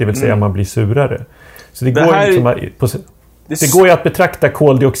vätejoner. Det vill säga man blir surare. Så det går ju att betrakta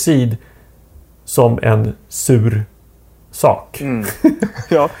koldioxid som en sur sak.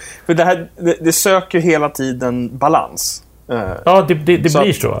 Ja, för det söker hela tiden balans. Ja, det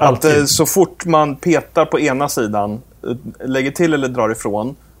blir så. Att så fort man petar på ena sidan, lägger till eller drar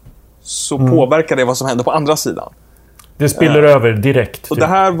ifrån, så påverkar det vad som händer på andra sidan. Det spiller över direkt. Och det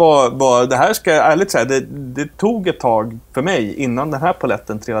här det här ska jag ärligt säga, det tog ett tag för mig innan den här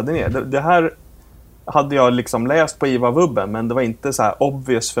paletten trillade ner. Det här hade jag liksom läst på IVA-wubben, men det var inte så här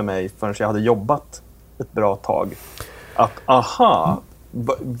obvious för mig förrän jag hade jobbat ett bra tag. Att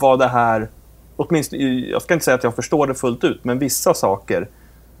vad det här, åtminstone, jag ska inte säga att jag förstår det fullt ut, men vissa saker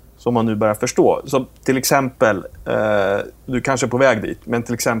som man nu börjar förstå. Så till exempel, du kanske är på väg dit, men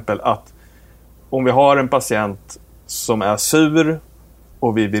till exempel att om vi har en patient som är sur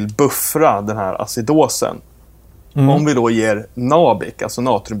och vi vill buffra den här acidosen. Om vi då ger Nabic, alltså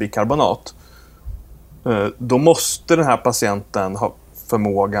natriumbikarbonat, då måste den här patienten ha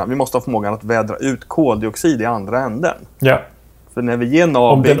förmågan att vädra ut koldioxid i andra änden. Ja. För när vi ger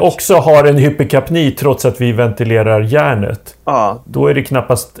Nabic... Om den också har en hyperkapni trots att vi ventilerar järnet, då är det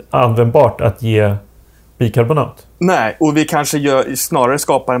knappast användbart att ge bikarbonat. Nej, och vi kanske snarare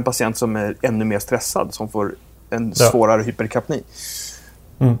skapar en patient som är ännu mer stressad, som får en svårare hyperkapni.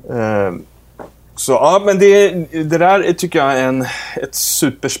 Så ja, men det där tycker jag är ett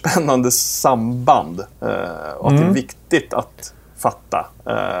superspännande samband. Och det är viktigt att fatta.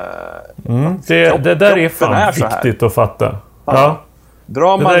 Det där är fan viktigt att fatta. Ja.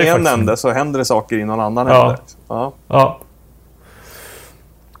 Drar man i en ände så händer det saker i någon annan ände.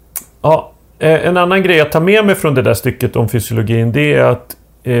 Ja. En annan grej att ta med mig från det där stycket om fysiologin, det är att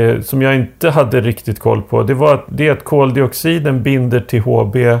som jag inte hade riktigt koll på, det är att koldioxiden binder till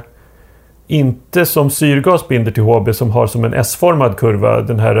HB inte som syrgas binder till HB, som har som en S-formad kurva,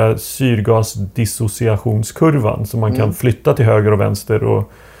 den här syrgasdissociationskurvan som man kan flytta till höger och vänster,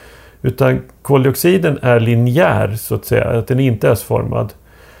 utan koldioxiden är linjär, så att säga, att den inte är S-formad.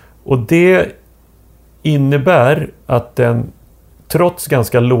 Och det innebär att den trots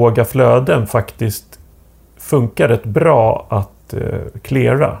ganska låga flöden faktiskt funkar rätt bra att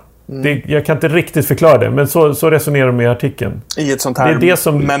cleara. Jag kan inte riktigt förklara det, men så resonerar de i artikeln. I ett sånt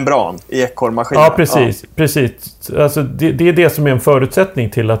här membran i ekorrmaskinen. Ja, precis. Alltså, det är det som är en förutsättning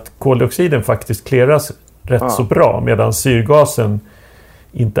till att koldioxiden faktiskt clearas rätt så bra, medan syrgasen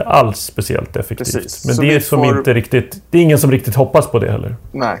inte alls speciellt effektivt. Precis. Men det är ingen som riktigt hoppas på det heller.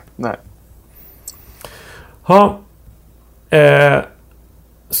 Nej. Ja.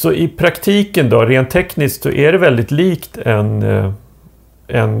 Så i praktiken då, rent tekniskt, så är det väldigt likt en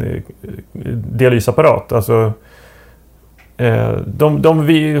dialysapparat. Alltså,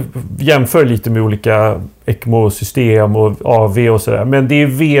 vi jämför lite med olika ECMO-system och AV och sådär. Men det är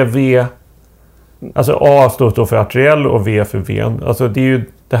VV, alltså A står för arteriell och V för ven. Alltså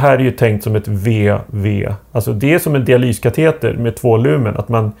det här är ju tänkt som ett VV. Alltså det är som en dialyskateter med 2 lumen. Att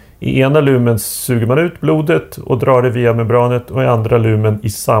man i ena lumen suger man ut blodet och drar det via membranet, och i andra lumen i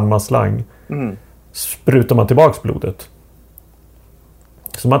samma slang sprutar man tillbaks blodet.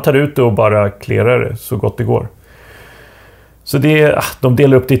 Så man tar ut det och bara clearar det så gott det går. Så de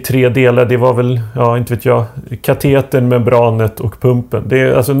delar upp det i 3 delar. Det var väl, inte vet jag, katetern, membranet och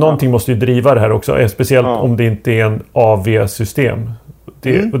pumpen. Alltså någonting måste ju driva det här också. Speciellt om det inte är en AV-system.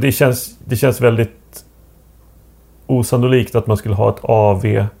 Och det känns väldigt osannolikt att man skulle ha ett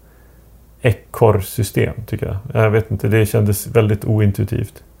AV-ekorrsystem, tycker jag. Jag vet inte, det kändes väldigt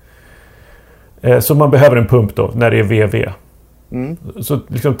ointuitivt. Så man behöver en pump då, när det är VV. Så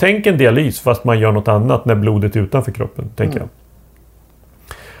liksom, tänk en dialys fast man gör något annat när blodet är utanför kroppen, tänker jag.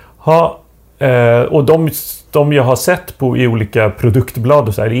 Och de jag har sett på i olika produktblad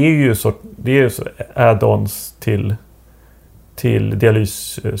och så här, det är ju så add-ons till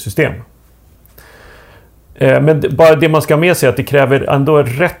dialyssystem. Men bara det man ska ha med sig är att det kräver ändå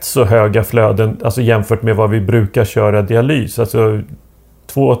rätt så höga flöden, alltså jämfört med vad vi brukar köra dialys. Alltså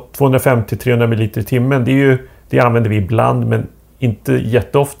 250-300 ml i timmen, det använder vi ibland men inte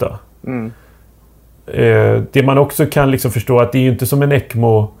jätteofta. Det man också kan liksom förstå att det är ju inte som en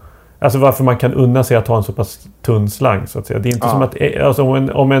ECMO, alltså varför man kan unna sig att ha en så pass tunn slang så att säga. Det är inte som att alltså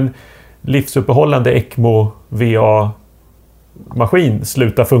om en livsuppehållande ECMO VA-maskin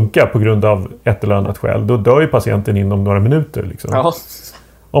slutar funka på grund av ett eller annat skäl, då dör ju patienten inom några minuter liksom.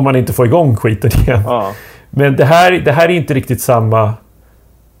 Om man inte får igång skiten igen. Men det här är inte riktigt samma,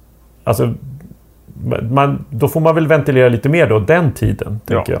 alltså då får man väl ventilera lite mer då den tiden,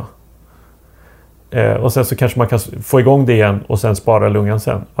 tänker jag. Och sen så kanske man kan få igång det igen och sen spara lungan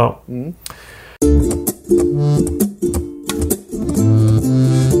sen.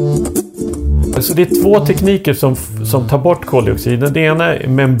 Så det är 2 tekniker som tar bort koldioxiden. Det ena är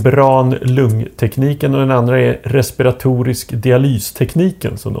membran-lungtekniken och den andra är respiratorisk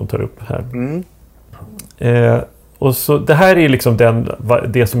dialystekniken som de tar upp här. Och så det här är liksom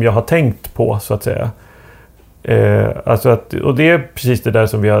det som jag har tänkt på så att säga. Och det är precis det där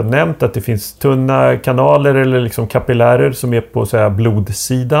som vi har nämnt, att det finns tunna kanaler eller liksom kapillärer som är på så här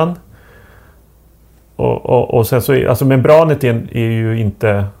blodsidan. Och sen så alltså membranet är ju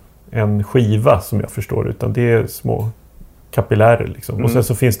inte en skiva som jag förstår, utan det är små kapillärer liksom. Och sen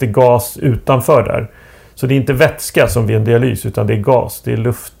så finns det gas utanför där. Så det är inte vätska som vid en dialys, utan det är gas, det är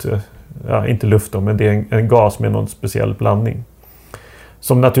luft. Inte luft då, men det är en gas med någon speciell blandning.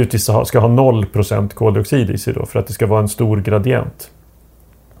 Som naturligtvis ska ha 0% koldioxid i sig då, för att det ska vara en stor gradient.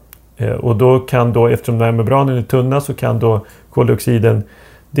 Och då kan då, eftersom den här membranen är tunna, så kan då koldioxiden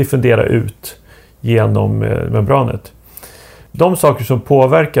diffundera ut genom membranet. De saker som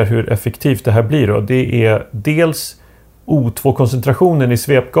påverkar hur effektivt det här blir då, det är dels O2-koncentrationen i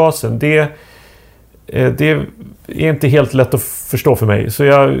svepgasen. Det är inte helt lätt att förstå för mig, så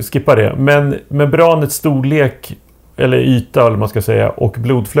jag skippar det. Men membranets storlek eller yta, eller man ska säga, och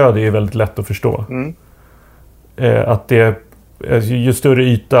blodflöde är väldigt lätt att förstå. Att ju större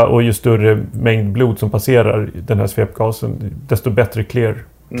yta och ju större mängd blod som passerar den här svepgasen, desto bättre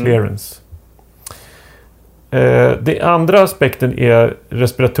clearance. Det andra aspekten är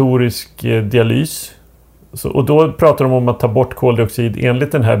respiratorisk dialys. Och då pratar de om att ta bort koldioxid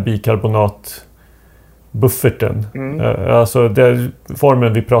enligt den här bikarbonatbufferten. Alltså den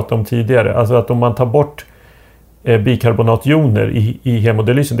formen vi pratade om tidigare. Alltså att om man tar bort bikarbonatjoner i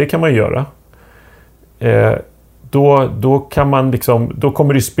hemodialysen, det kan man göra. Då kan man liksom, då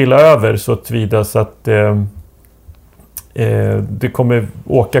kommer det spilla över så tillvida så att det kommer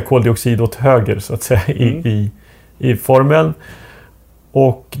åka koldioxid åt höger så att säga i formeln,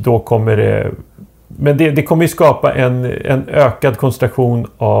 och då kommer det, men det kommer ju skapa en ökad koncentration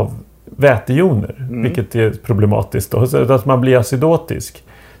av vätejoner, vilket är problematiskt då, så att man blir acidotisk.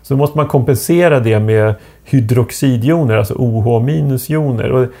 Så måste man kompensera det med hydroxidjoner, alltså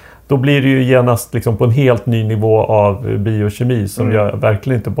OH-joner, och då blir det ju genast liksom på en helt ny nivå av biokemi som jag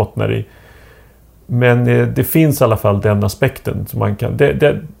verkligen inte bottnar i. Men det finns i alla fall den aspekten som man kan.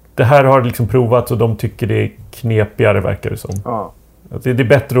 Det här har liksom provats och de tycker det är knepigare, verkar det som. Att det är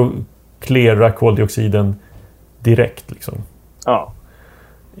bättre att klära koldioxiden direkt liksom.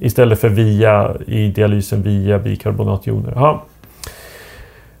 Istället för i dialysen via bikarbonatjoner.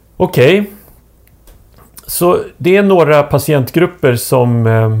 Okej. Så det är några patientgrupper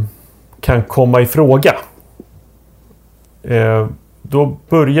som kan komma i fråga. Då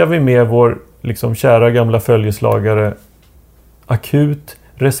börjar vi med vår liksom kära gamla följeslagare, akut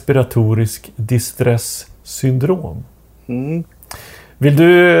respiratorisk distresssyndrom. Vill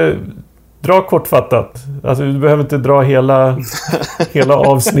du dra kortfattat? Alltså du behöver inte dra hela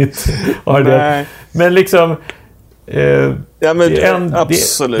avsnitt av det. Men liksom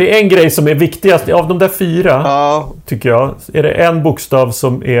absolut. Det är en grej som är viktigast av de där 4, tycker jag. Är det en bokstav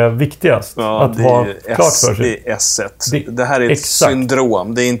som är viktigast att ha klart för sig? Det är S1. Det här är ett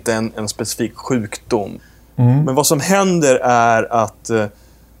syndrom. Det är inte en specifik sjukdom. Men vad som händer är att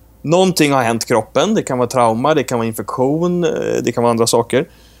någonting har hänt kroppen. Det kan vara trauma, det kan vara infektion, det kan vara andra saker.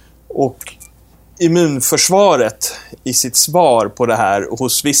 Och immunförsvaret i sitt svar på det här,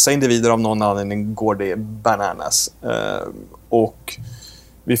 hos vissa individer av någon anledning går det bananas. Och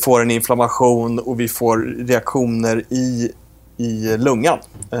vi får en inflammation och vi får reaktioner i lungan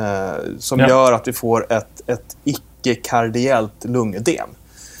som gör att vi får ett icke-kardiellt lungödem.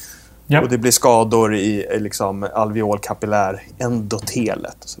 Och det blir skador i liksom alveolkapillär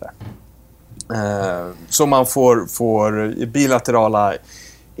endotelet och sådär. Så man får bilaterala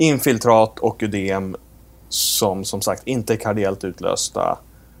infiltrat och ödem som sagt inte är kardiellt utlösta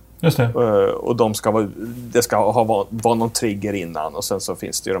Just det. Och det ska vara någon trigger innan. Och sen så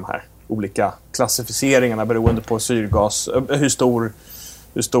finns det ju de här olika klassificeringarna beroende på syrgas. Hur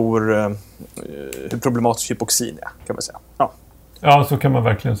problematisk hypoxin är, kan man säga. Ja, så kan man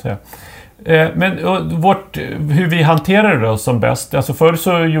verkligen säga. Men hur vi hanterar det då som bäst. Alltså förr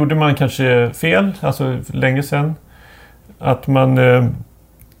så gjorde man kanske fel, alltså länge sedan. Att man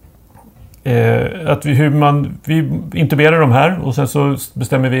vi intuberar de här och sen så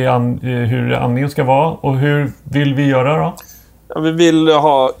bestämmer vi hur andningen ska vara. Och hur vill vi göra då? Ja, vi vill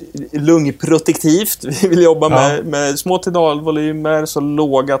ha lungprotektivt. Vi vill jobba med små tidalvolymer, så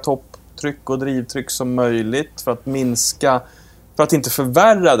låga topptryck och drivtryck som möjligt för att inte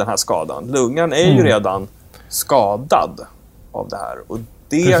förvärra den här skadan. Lungan är ju redan skadad av det här. Och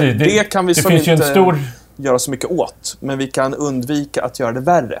det kan vi som inte göra så mycket åt. Men vi kan undvika att göra det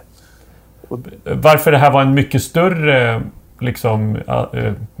värre. Varför det här var en mycket större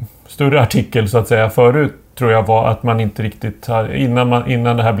större artikel så att säga förut, tror jag var att man inte riktigt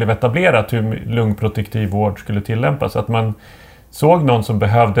innan det här blev etablerat hur lungprotektiv vård skulle tillämpas. Att man såg någon som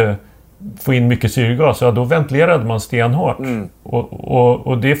behövde få in mycket syrgas, då ventilerade man stenhårt.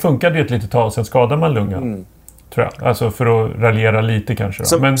 Och det funkade ju ett litet tag, sen skadade man lungan. Tror jag. Alltså för att raljera lite kanske.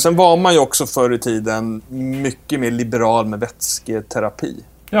 Sen var man ju också förr i tiden mycket mer liberal med vätsketerapi.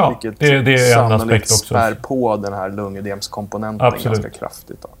 Ja, det är en aspekt också. Spär på den här lungedemskomponenten ganska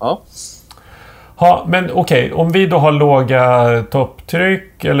kraftigt. Ja, men okej. Om vi då har låga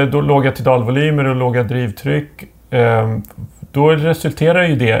topptryck eller då låga tidalvolymer och låga drivtryck, då resulterar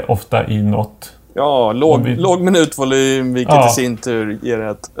ju det ofta i något. Ja, låg minutvolym, vilket i sin tur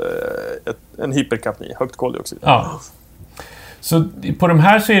ger en hyperkapni, högt koldioxid. Ja. Så på de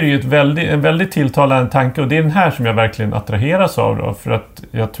här så är det ju en väldigt tilltalande tanke, och det är den här som jag verkligen attraheras av då, för att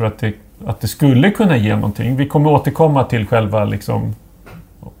jag tror att det skulle kunna ge någonting. Vi kommer återkomma till själva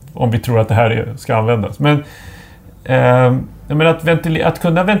om vi tror att det här ska användas. Men att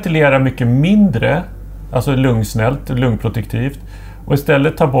kunna ventilera mycket mindre, alltså lungsnällt, lungprotektivt, och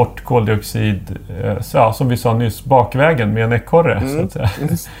istället ta bort koldioxid, som vi sa nyss, bakvägen med en ekorre så att säga.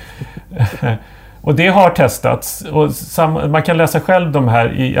 Och det har testats, och man kan läsa själv de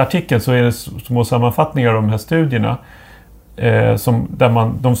här i artikeln, så är det små sammanfattningar av de här studierna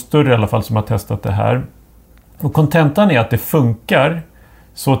de större i alla fall som har testat det här. Och kontentan är att det funkar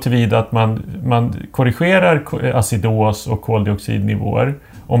så tillvida att man korrigerar acidos och koldioxidnivåer,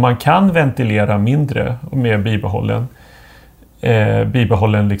 och man kan ventilera mindre och med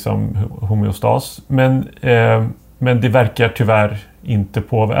bibehållen liksom homeostas, men det verkar tyvärr inte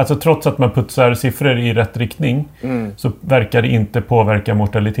påverka. Alltså trots att man putsar siffror i rätt riktning så verkar det inte påverka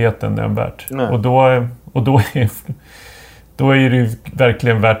mortaliteten nämnvärt. Och då är det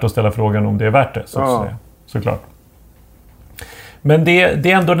verkligen värt att ställa frågan om det är värt det, så att säga. Såklart. Men det är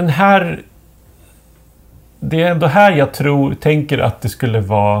ändå det är ändå här jag tänker att det skulle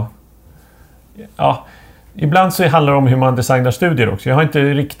vara. Ja, ibland så handlar det om hur man designar studier också. Jag har inte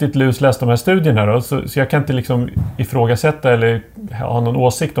riktigt lusläst de här studierna då, så jag kan inte liksom ifrågasätta eller ha någon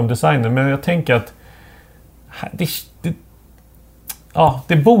åsikt om designen. Men jag tänker att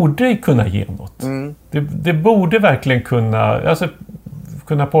det borde kunna ge något. Det borde verkligen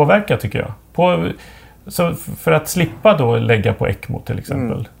kunna påverka, tycker jag. Så för att slippa då lägga på ECMO till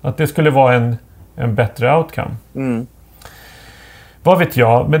exempel. Att det skulle vara en bättre outcome. Vad vet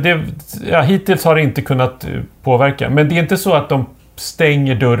jag, men hittills har det inte kunnat påverka. Men det är inte så att de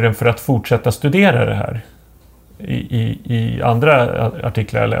stänger dörren för att fortsätta studera det här. I andra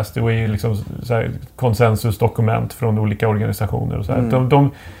artiklar jag läste och i liksom så här konsensusdokument från olika organisationer och så här.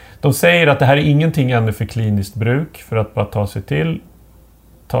 De säger att det här är ingenting ännu för kliniskt bruk, för att bara ta sig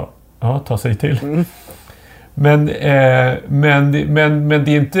till. Men det är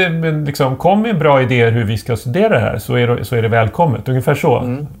inte, men liksom, kom med bra idéer hur vi ska studera det här, så är det välkommet. Ungefär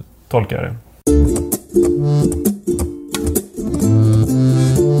så tolkar jag det.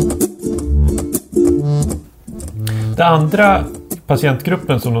 Den andra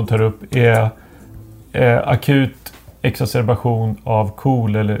patientgruppen som de tar upp är akut exacerbation av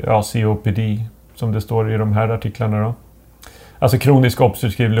KOL eller COPD, som det står i de här artiklarna då. Alltså kronisk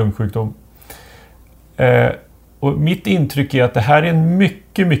obstruktiv lungsjukdom. Och mitt intryck är att det här är en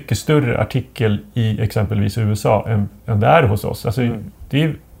mycket, mycket större artikel i exempelvis USA än det är hos oss.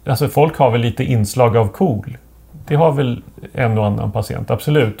 Alltså, folk har väl lite inslag av KOL. Det har väl en och annan patient,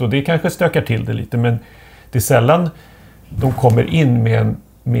 absolut. Och det kanske stökar till det lite, men det är sällan de kommer in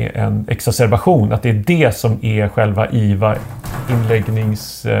med en exacerbation. Att det är det som är själva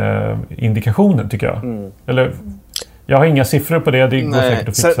IVA-inläggningsindikationen, tycker jag. Eller... Jag har inga siffror på det, det går säkert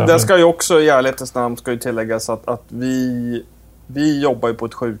att fixa. Det ska ju också i ärlighetens namn ska ju tilläggas att vi vi jobbar ju på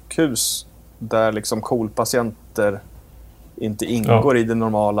ett sjukhus där liksom KOL-patienter inte ingår i det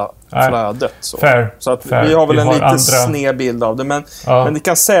normala flödet. Så att vi har väl en lite sned bild av det. Men det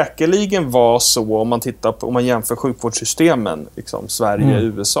kan säkerligen vara så om man jämför sjukvårdssystemen, liksom Sverige och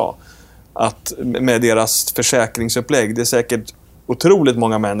USA, att med deras försäkringsupplägg, det är säkert otroligt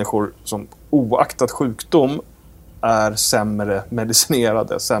många människor som oaktat sjukdom är sämre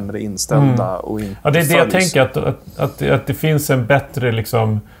medicinerade, sämre inställda och inte det är det jag tänker, att det finns en bättre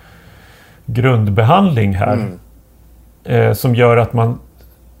liksom grundbehandling här som gör att man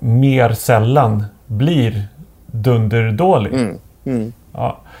mer sällan blir dunderdålig.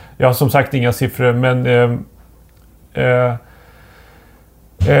 Ja, jag har som sagt inga siffror, men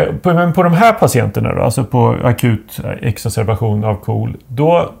på de här patienterna då, alltså på akut exacerbation av KOL,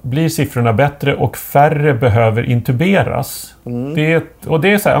 då blir siffrorna bättre och färre behöver intuberas. Det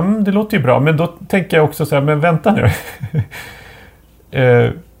är så här, det låter ju bra, men då tänker jag också så här, men vänta nu.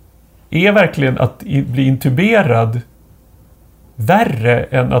 Är verkligen att bli intuberad värre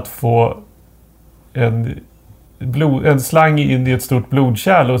än att få en slang in i ett stort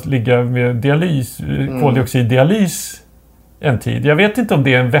blodkärl och ligga med koldioxiddialys en tid? Jag vet inte om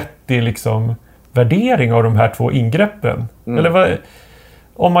det är en vettig liksom värdering av de här två ingreppen. Eller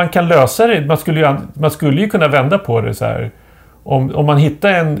om man kan lösa det, man skulle ju kunna vända på det så här. Om man hittar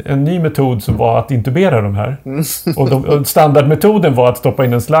en ny metod som var att intubera de här och standardmetoden var att stoppa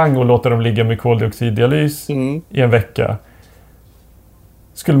in en slang och låta dem ligga med koldioxiddialys i en vecka.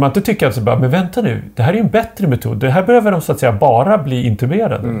 Skulle man inte tycka att men vänta nu, det här är en bättre metod. Det här behöver de så att säga bara bli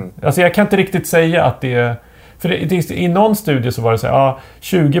intuberade. Alltså jag kan inte riktigt säga att det är... För i någon studie så var det så här,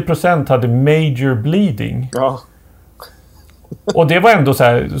 20% hade major bleeding. Ja. Och det var ändå så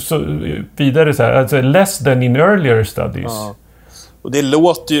här, vidare så här, alltså less than in earlier studies. Ja. Och det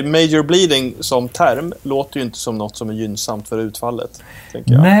låter ju, major bleeding som term låter ju inte som något som är gynnsamt för utfallet,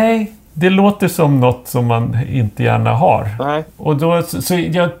 tänker jag. Nej, det låter som något som man inte gärna har. Nej. Och då, så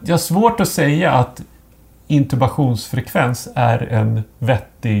jag har svårt att säga att intubationsfrekvens är en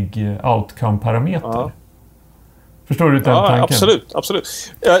vettig outcome-parameter. Ja. Förstår du den tanken?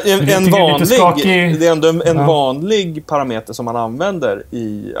 Absolut. Det är ändå en vanlig parameter som man använder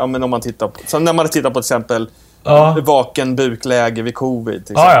men om man tittar på, så när man tittar på till exempel vaken bukläge vid covid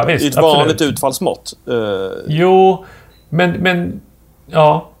till exempel. Det är ett vanligt utfallsmått. Jo, men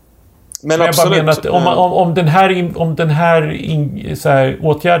Men absolut. Jag bara menar att om den här så här,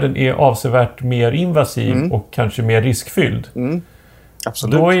 åtgärden är avsevärt mer invasiv och kanske mer riskfylld.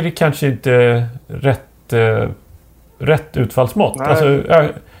 Absolut. Då är det kanske inte rätt utfallsmått.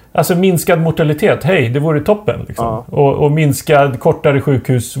 Alltså minskad mortalitet, det vore toppen. Liksom. Och minskad kortare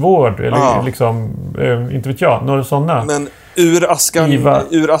sjukhusvård. Eller liksom, inte vet jag, några sådana. Men ur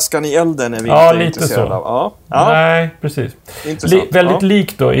askan i elden är vi inte intresserade av. Nej, precis. Väldigt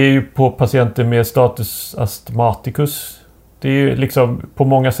likt då är ju på patienter med status astmaticus. Det är ju liksom på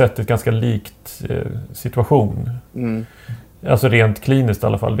många sätt ett ganska likt situation. Alltså rent kliniskt i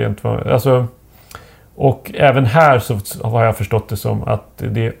alla fall. Och även här så har jag förstått det som att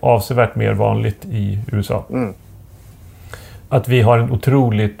det är avsevärt mer vanligt i USA. Att vi har en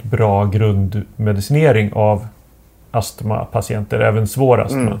otroligt bra grundmedicinering av astmapatienter, även svår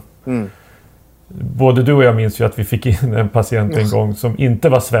astma. Både du och jag minns ju att vi fick in en patient en gång som inte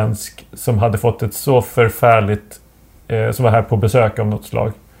var svensk, som hade fått ett så förfärligt, som var här på besök av något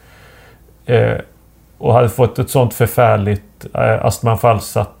slag. Och hade fått ett sånt förfärligt astmaanfall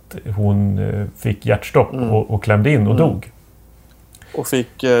så att hon fick hjärtstopp och klämde in och dog. Och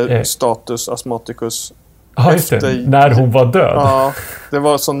fick status astmaticus när hon var död. Ja, det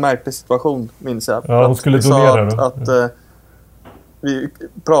var en sån märklig situation, minns jag. Ja, hon skulle donera då. Vi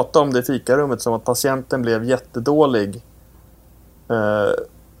pratade om det i fikarummet som att patienten blev jättedålig.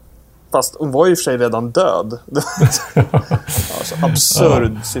 Fast hon var ju för sig redan död. Alltså,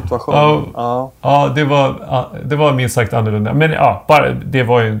 absurd situation. Det var minst sagt annorlunda. Men det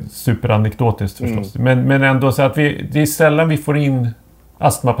var ju superanekdotiskt förstås. Men ändå så att det är sällan vi får in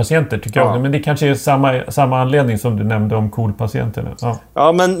astmapatienter tycker jag. Men det kanske är samma anledning som du nämnde om KOL-patienterna.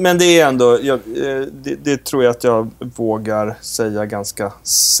 Ja, men det är ändå... Det tror jag att jag vågar säga ganska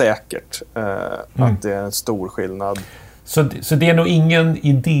säkert. Att det är en stor skillnad. Så det är nog ingen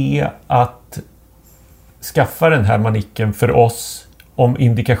idé att skaffa den här manicken för oss om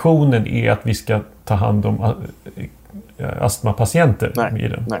indikationen är att vi ska ta hand om astmapatienter i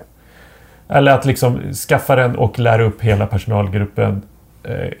den. Nej. Eller att liksom skaffa den och lära upp hela personalgruppen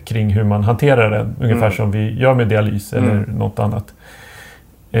kring hur man hanterar den. Ungefär som vi gör med dialys eller något annat.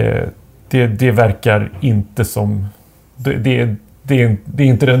 Det verkar inte som... det är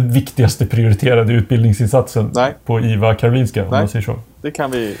inte den viktigaste prioriterade utbildningsinsatsen på IVA Karolinska, om man säger så. Det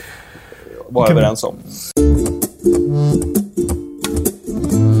kan vi vara överens om.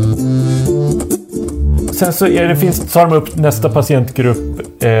 Sen så tar de upp nästa patientgrupp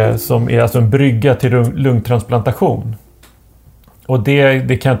som är alltså en brygga till lungtransplantation. Och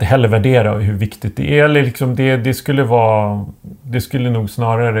det kan jag inte heller värdera hur viktigt det är. Eller liksom det skulle nog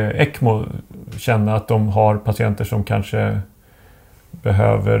snarare ECMO känna att de har patienter som kanske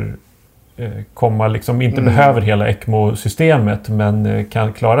behöver komma, liksom inte behöver hela ECMO-systemet, men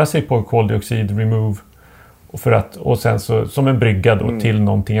kan klara sig på koldioxid remove och sen så som en brygga då till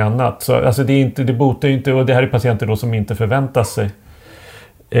någonting annat. Så alltså det botar ju inte, och det här är patienter då som inte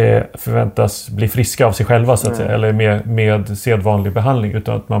förväntas bli friska av sig själva så att säga, eller med sedvanlig behandling,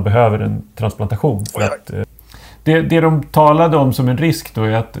 utan att man behöver en transplantation för att det de talade om som en risk då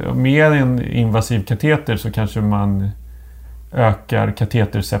är att med en invasiv kateter så kanske man ökar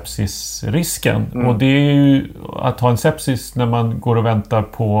katetersepsisrisken. Och det är ju att ha en sepsis när man går och väntar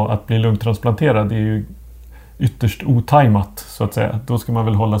på att bli lungtransplanterad, det är ju ytterst otajmat så att säga. Då ska man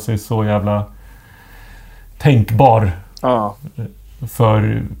väl hålla sig så jävla tänkbar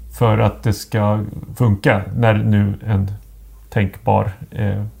för att det ska funka när nu en tänkbar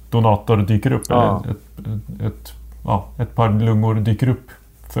donator dyker upp eller ett par lungor dyker upp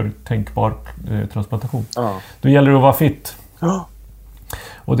för tänkbar transplantation. Då gäller det att vara fit.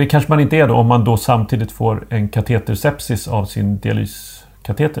 Och det kanske man inte är då om man då samtidigt får en katetersepsis av sin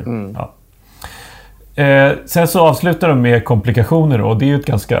dialyskateter. Sen så avslutar de med komplikationer och det är ju ett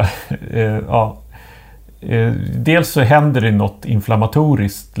ganska dels så händer det något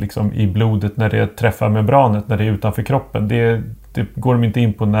inflammatoriskt liksom, i blodet när det träffar membranet, när det är utanför kroppen. Det går de inte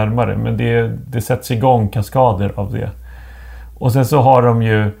in på närmare, men det sätts igång kaskader av det. Och sen så har de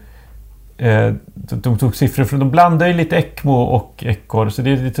ju de tog siffror från, de blandar ju lite ECMO och ECOR, så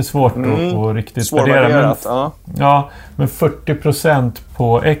det är lite svårt att riktigt värdera. Men 40%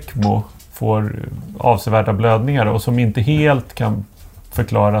 på ECMO får avsevärda blödningar och som inte helt kan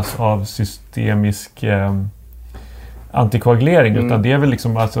förklaras av systemisk antikoagulering, utan det är väl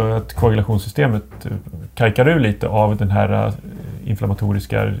liksom alltså att koagulationssystemet kajkar ur lite av den här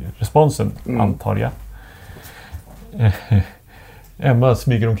inflammatoriska responsen, antar jag. Emma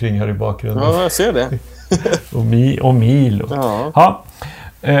smyger omkring här i bakgrunden. Ja, jag ser det. och Milo.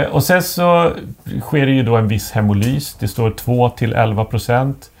 Och sen så sker det ju då en viss hemolys. Det står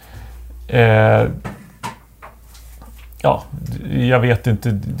 2-11%. Jag vet inte.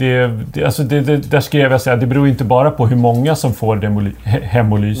 Där skrev jag så här, det beror inte bara på hur många som får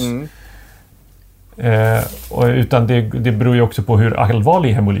hemolys. Utan det beror ju också på hur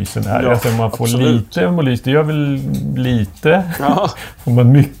allvarlig hemolysen är. Alltså om man får lite hemolys, det gör väl lite. Får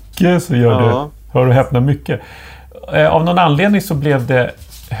man mycket så gör det, hör och häpna, mycket. Av någon anledning så blev det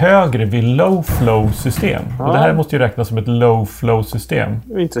högre vid low flow system. Och det här måste ju räknas som ett low flow system.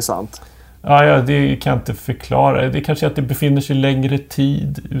 Det är intressant. Det kan jag inte förklara. Det är kanske att det befinner sig längre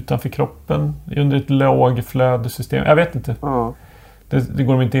tid utanför kroppen under ett lågflödesystem. Jag vet inte. Det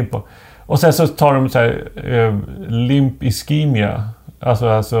går de inte in på. Och sen så tar de så här limp ischemia,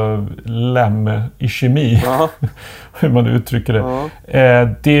 alltså lem-ischemi, hur man uttrycker det.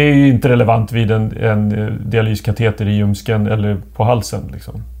 Det är ju inte relevant vid en dialyskateter i ljumsken eller på halsen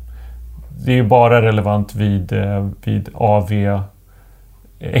liksom. Det är ju bara relevant vid AV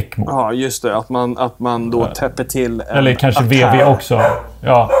ECMO. Ja, just det. Att man då täpper till en eller kanske VV också.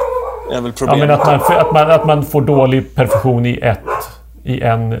 Är väl problem. Men att man får dålig perfusion i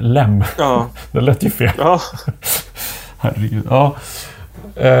en lem. Det lät ju fel. Herregud.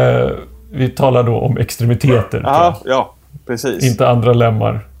 Vi talar då om extremiteter. Ja, precis. Inte andra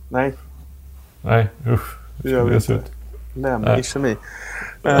lemmar. Nej, usch. Det gör vi inte. Lem-ischemi.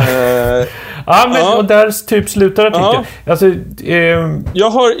 Och där typ slutar artikeln. Alltså,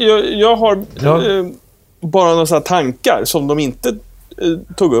 jag har bara några så här tankar som de inte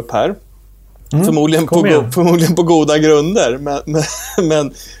tog upp här. Förmodligen på goda grunder.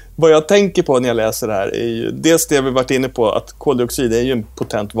 Men vad jag tänker på när jag läser det här är ju dels det vi varit inne på, att koldioxid är ju en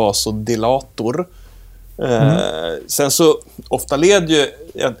potent vasodilator. Sen så ofta leder ju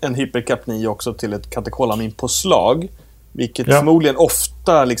en hyperkapni också till ett katekolaminpåslag, vilket förmodligen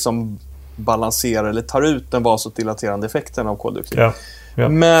ofta liksom balanserar eller tar ut den vasodilaterande effekten av koldioxid.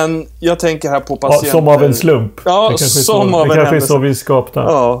 Men jag tänker här på patienter... som av en slump. Det kanske är så vi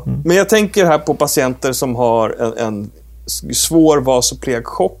skapar. Men jag tänker här på patienter som har en svår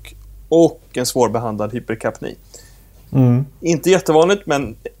vasoplegchock och en svårbehandlad hyperkapni. Inte jättevanligt,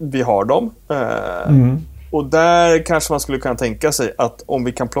 men vi har dem. Och där kanske man skulle kunna tänka sig att om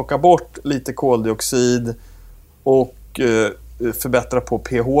vi kan plocka bort lite koldioxid och förbättra på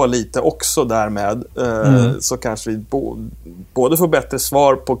pH lite också därmed. Så kanske vi både får bättre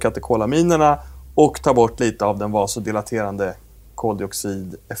svar på katekolaminerna och ta bort lite av den vasodilaterande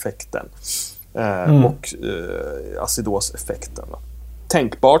koldioxideffekten och acidoseffekten. Va?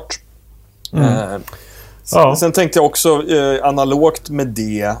 Tänkbart. Sen tänkte jag också analogt med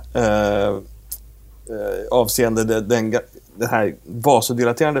det avseende den här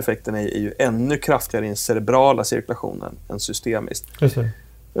vasodilaterande effekten är ju ännu kraftigare i den cerebrala cirkulationen än systemiskt.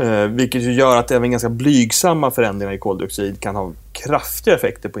 Vilket ju gör att även ganska blygsamma förändringar i koldioxid kan ha kraftiga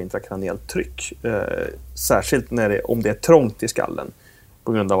effekter på intrakraniellt tryck. Särskilt om det är trångt i skallen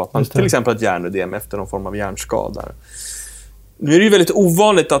på grund av att man till exempel har ett hjärnödem efter någon form av hjärnskada. Nu är det ju väldigt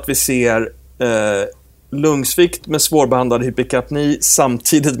ovanligt att vi ser lungsvikt med svårbehandlad hyperkapni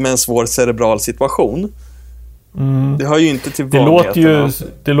samtidigt med en svår cerebral situation. Det har ju inte till vanligheterna.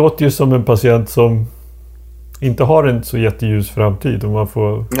 Det låter ju som en patient som inte har en så jätteljus framtid om man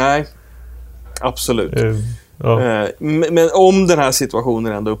får... Nej, absolut. Men om den här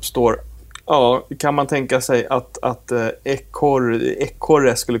situationen ändå uppstår, kan man tänka sig att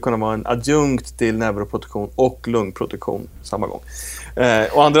ekorre skulle kunna vara en adjunkt till neuroprotektion och lungprotektion samma gång.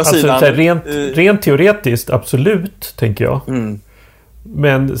 Å andra sidan... Rent teoretiskt, absolut, tänker jag.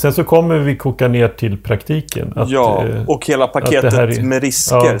 Men sen så kommer vi koka ner till praktiken. Och hela paketet med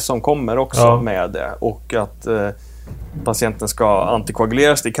risker som kommer också med det. Och att patienten ska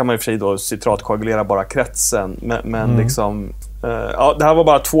antikoaguleras. Det kan man i och för sig då citratkoagulera bara kretsen. Men liksom... det här var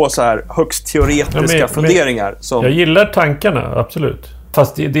bara två så här högst teoretiska funderingar. Som... Jag gillar tankarna, absolut.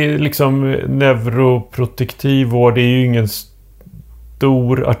 Fast det är liksom neuroprotektiv vård. Det är ju ingen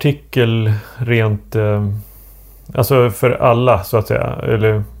stor artikel rent... Alltså för alla, så att säga.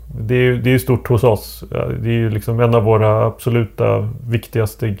 Eller, det är ju stort hos oss. Det är ju liksom en av våra absoluta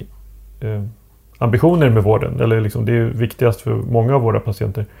viktigaste ambitioner med vården. Eller liksom, det är ju viktigast för många av våra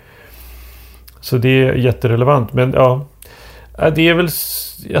patienter. Så det är jätterelevant. Men det är väl...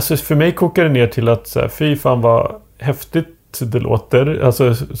 Alltså för mig kokar det ner till att så här, fy fan vad häftigt det låter.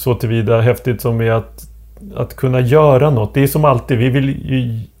 Alltså så tillvida häftigt som är att kunna göra något. Det är som alltid,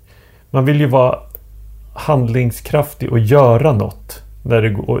 man vill ju vara handlingskraftig och göra något när det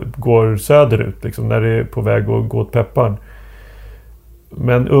går söderut, liksom, när det är på väg att gå åt pepparn.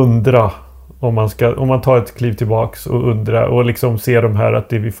 Men undra om man tar ett kliv tillbaks och undra och liksom ser de här att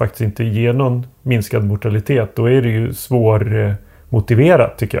det vi faktiskt inte ger någon minskad mortalitet, då är det ju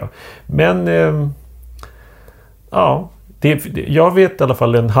svårmotiverat, tycker jag. Men jag vet i alla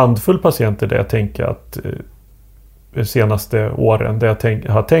fall en handfull patienter där jag tänker att de senaste åren där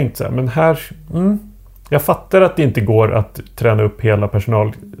jag har tänkt så här, men här jag fattar att det inte går att träna upp hela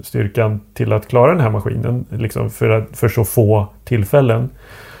personalstyrkan till att klara den här maskinen liksom för så få tillfällen.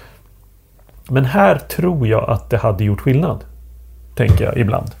 Men här tror jag att det hade gjort skillnad, tänker jag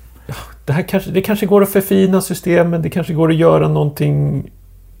ibland. Det kanske går att förfina systemen, det kanske går att göra någonting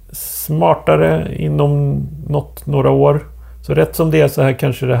smartare inom några år. Så rätt som det är så här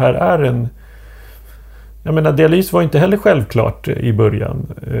kanske det här är en... Jag menar, dialys var inte heller självklart i början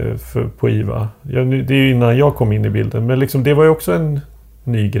på IVA. Det är ju innan jag kom in i bilden. Men liksom, det var ju också en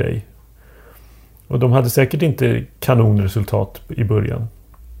ny grej. Och de hade säkert inte kanonresultat i början.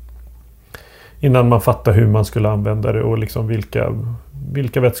 Innan man fattade hur man skulle använda det och liksom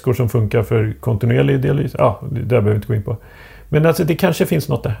vilka vätskor som funkar för kontinuerlig dialys. Det där behöver vi inte gå in på. Men alltså, det kanske finns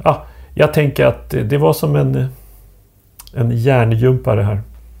något där. Jag tänker att det var som en hjärnjumpare här.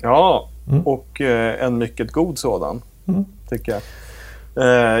 Ja, och en mycket god sådan, tycker jag.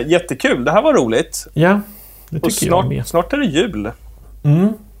 Jättekul, det här var roligt. Ja, det tycker jag med. Snart är det jul.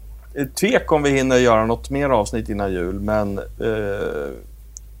 Tvek om vi hinner göra något mer avsnitt innan jul, men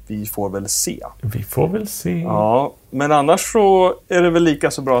vi får väl se. Ja, men annars så är det väl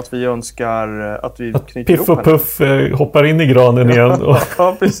lika så bra att vi önskar att vi knyter Piff och Puff hoppar in i granen igen.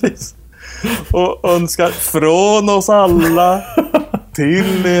 Ja, precis. Och önskar från oss alla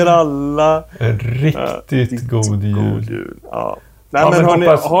till er alla en riktigt god jul. Ja. Nej, men hörni,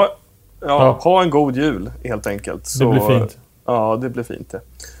 ha en god jul helt enkelt. Så, det blir fint. Ja, det blir fint det.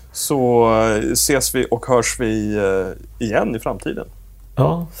 Så ses vi och hörs vi igen i framtiden.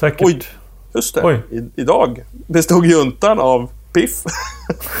 Ja, säkert. Oj, just det. Idag bestod juntan av Piff.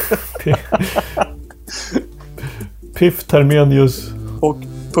 Piff Termenius. Och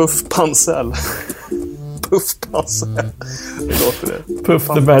Puff Pansel. Puff Pansel. Det låter det. Puff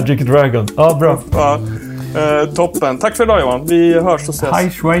the Magic Dragon. Ja, bra. Ja, toppen. Tack för idag, Johan. Vi hörs och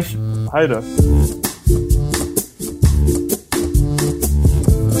ses. Hej då.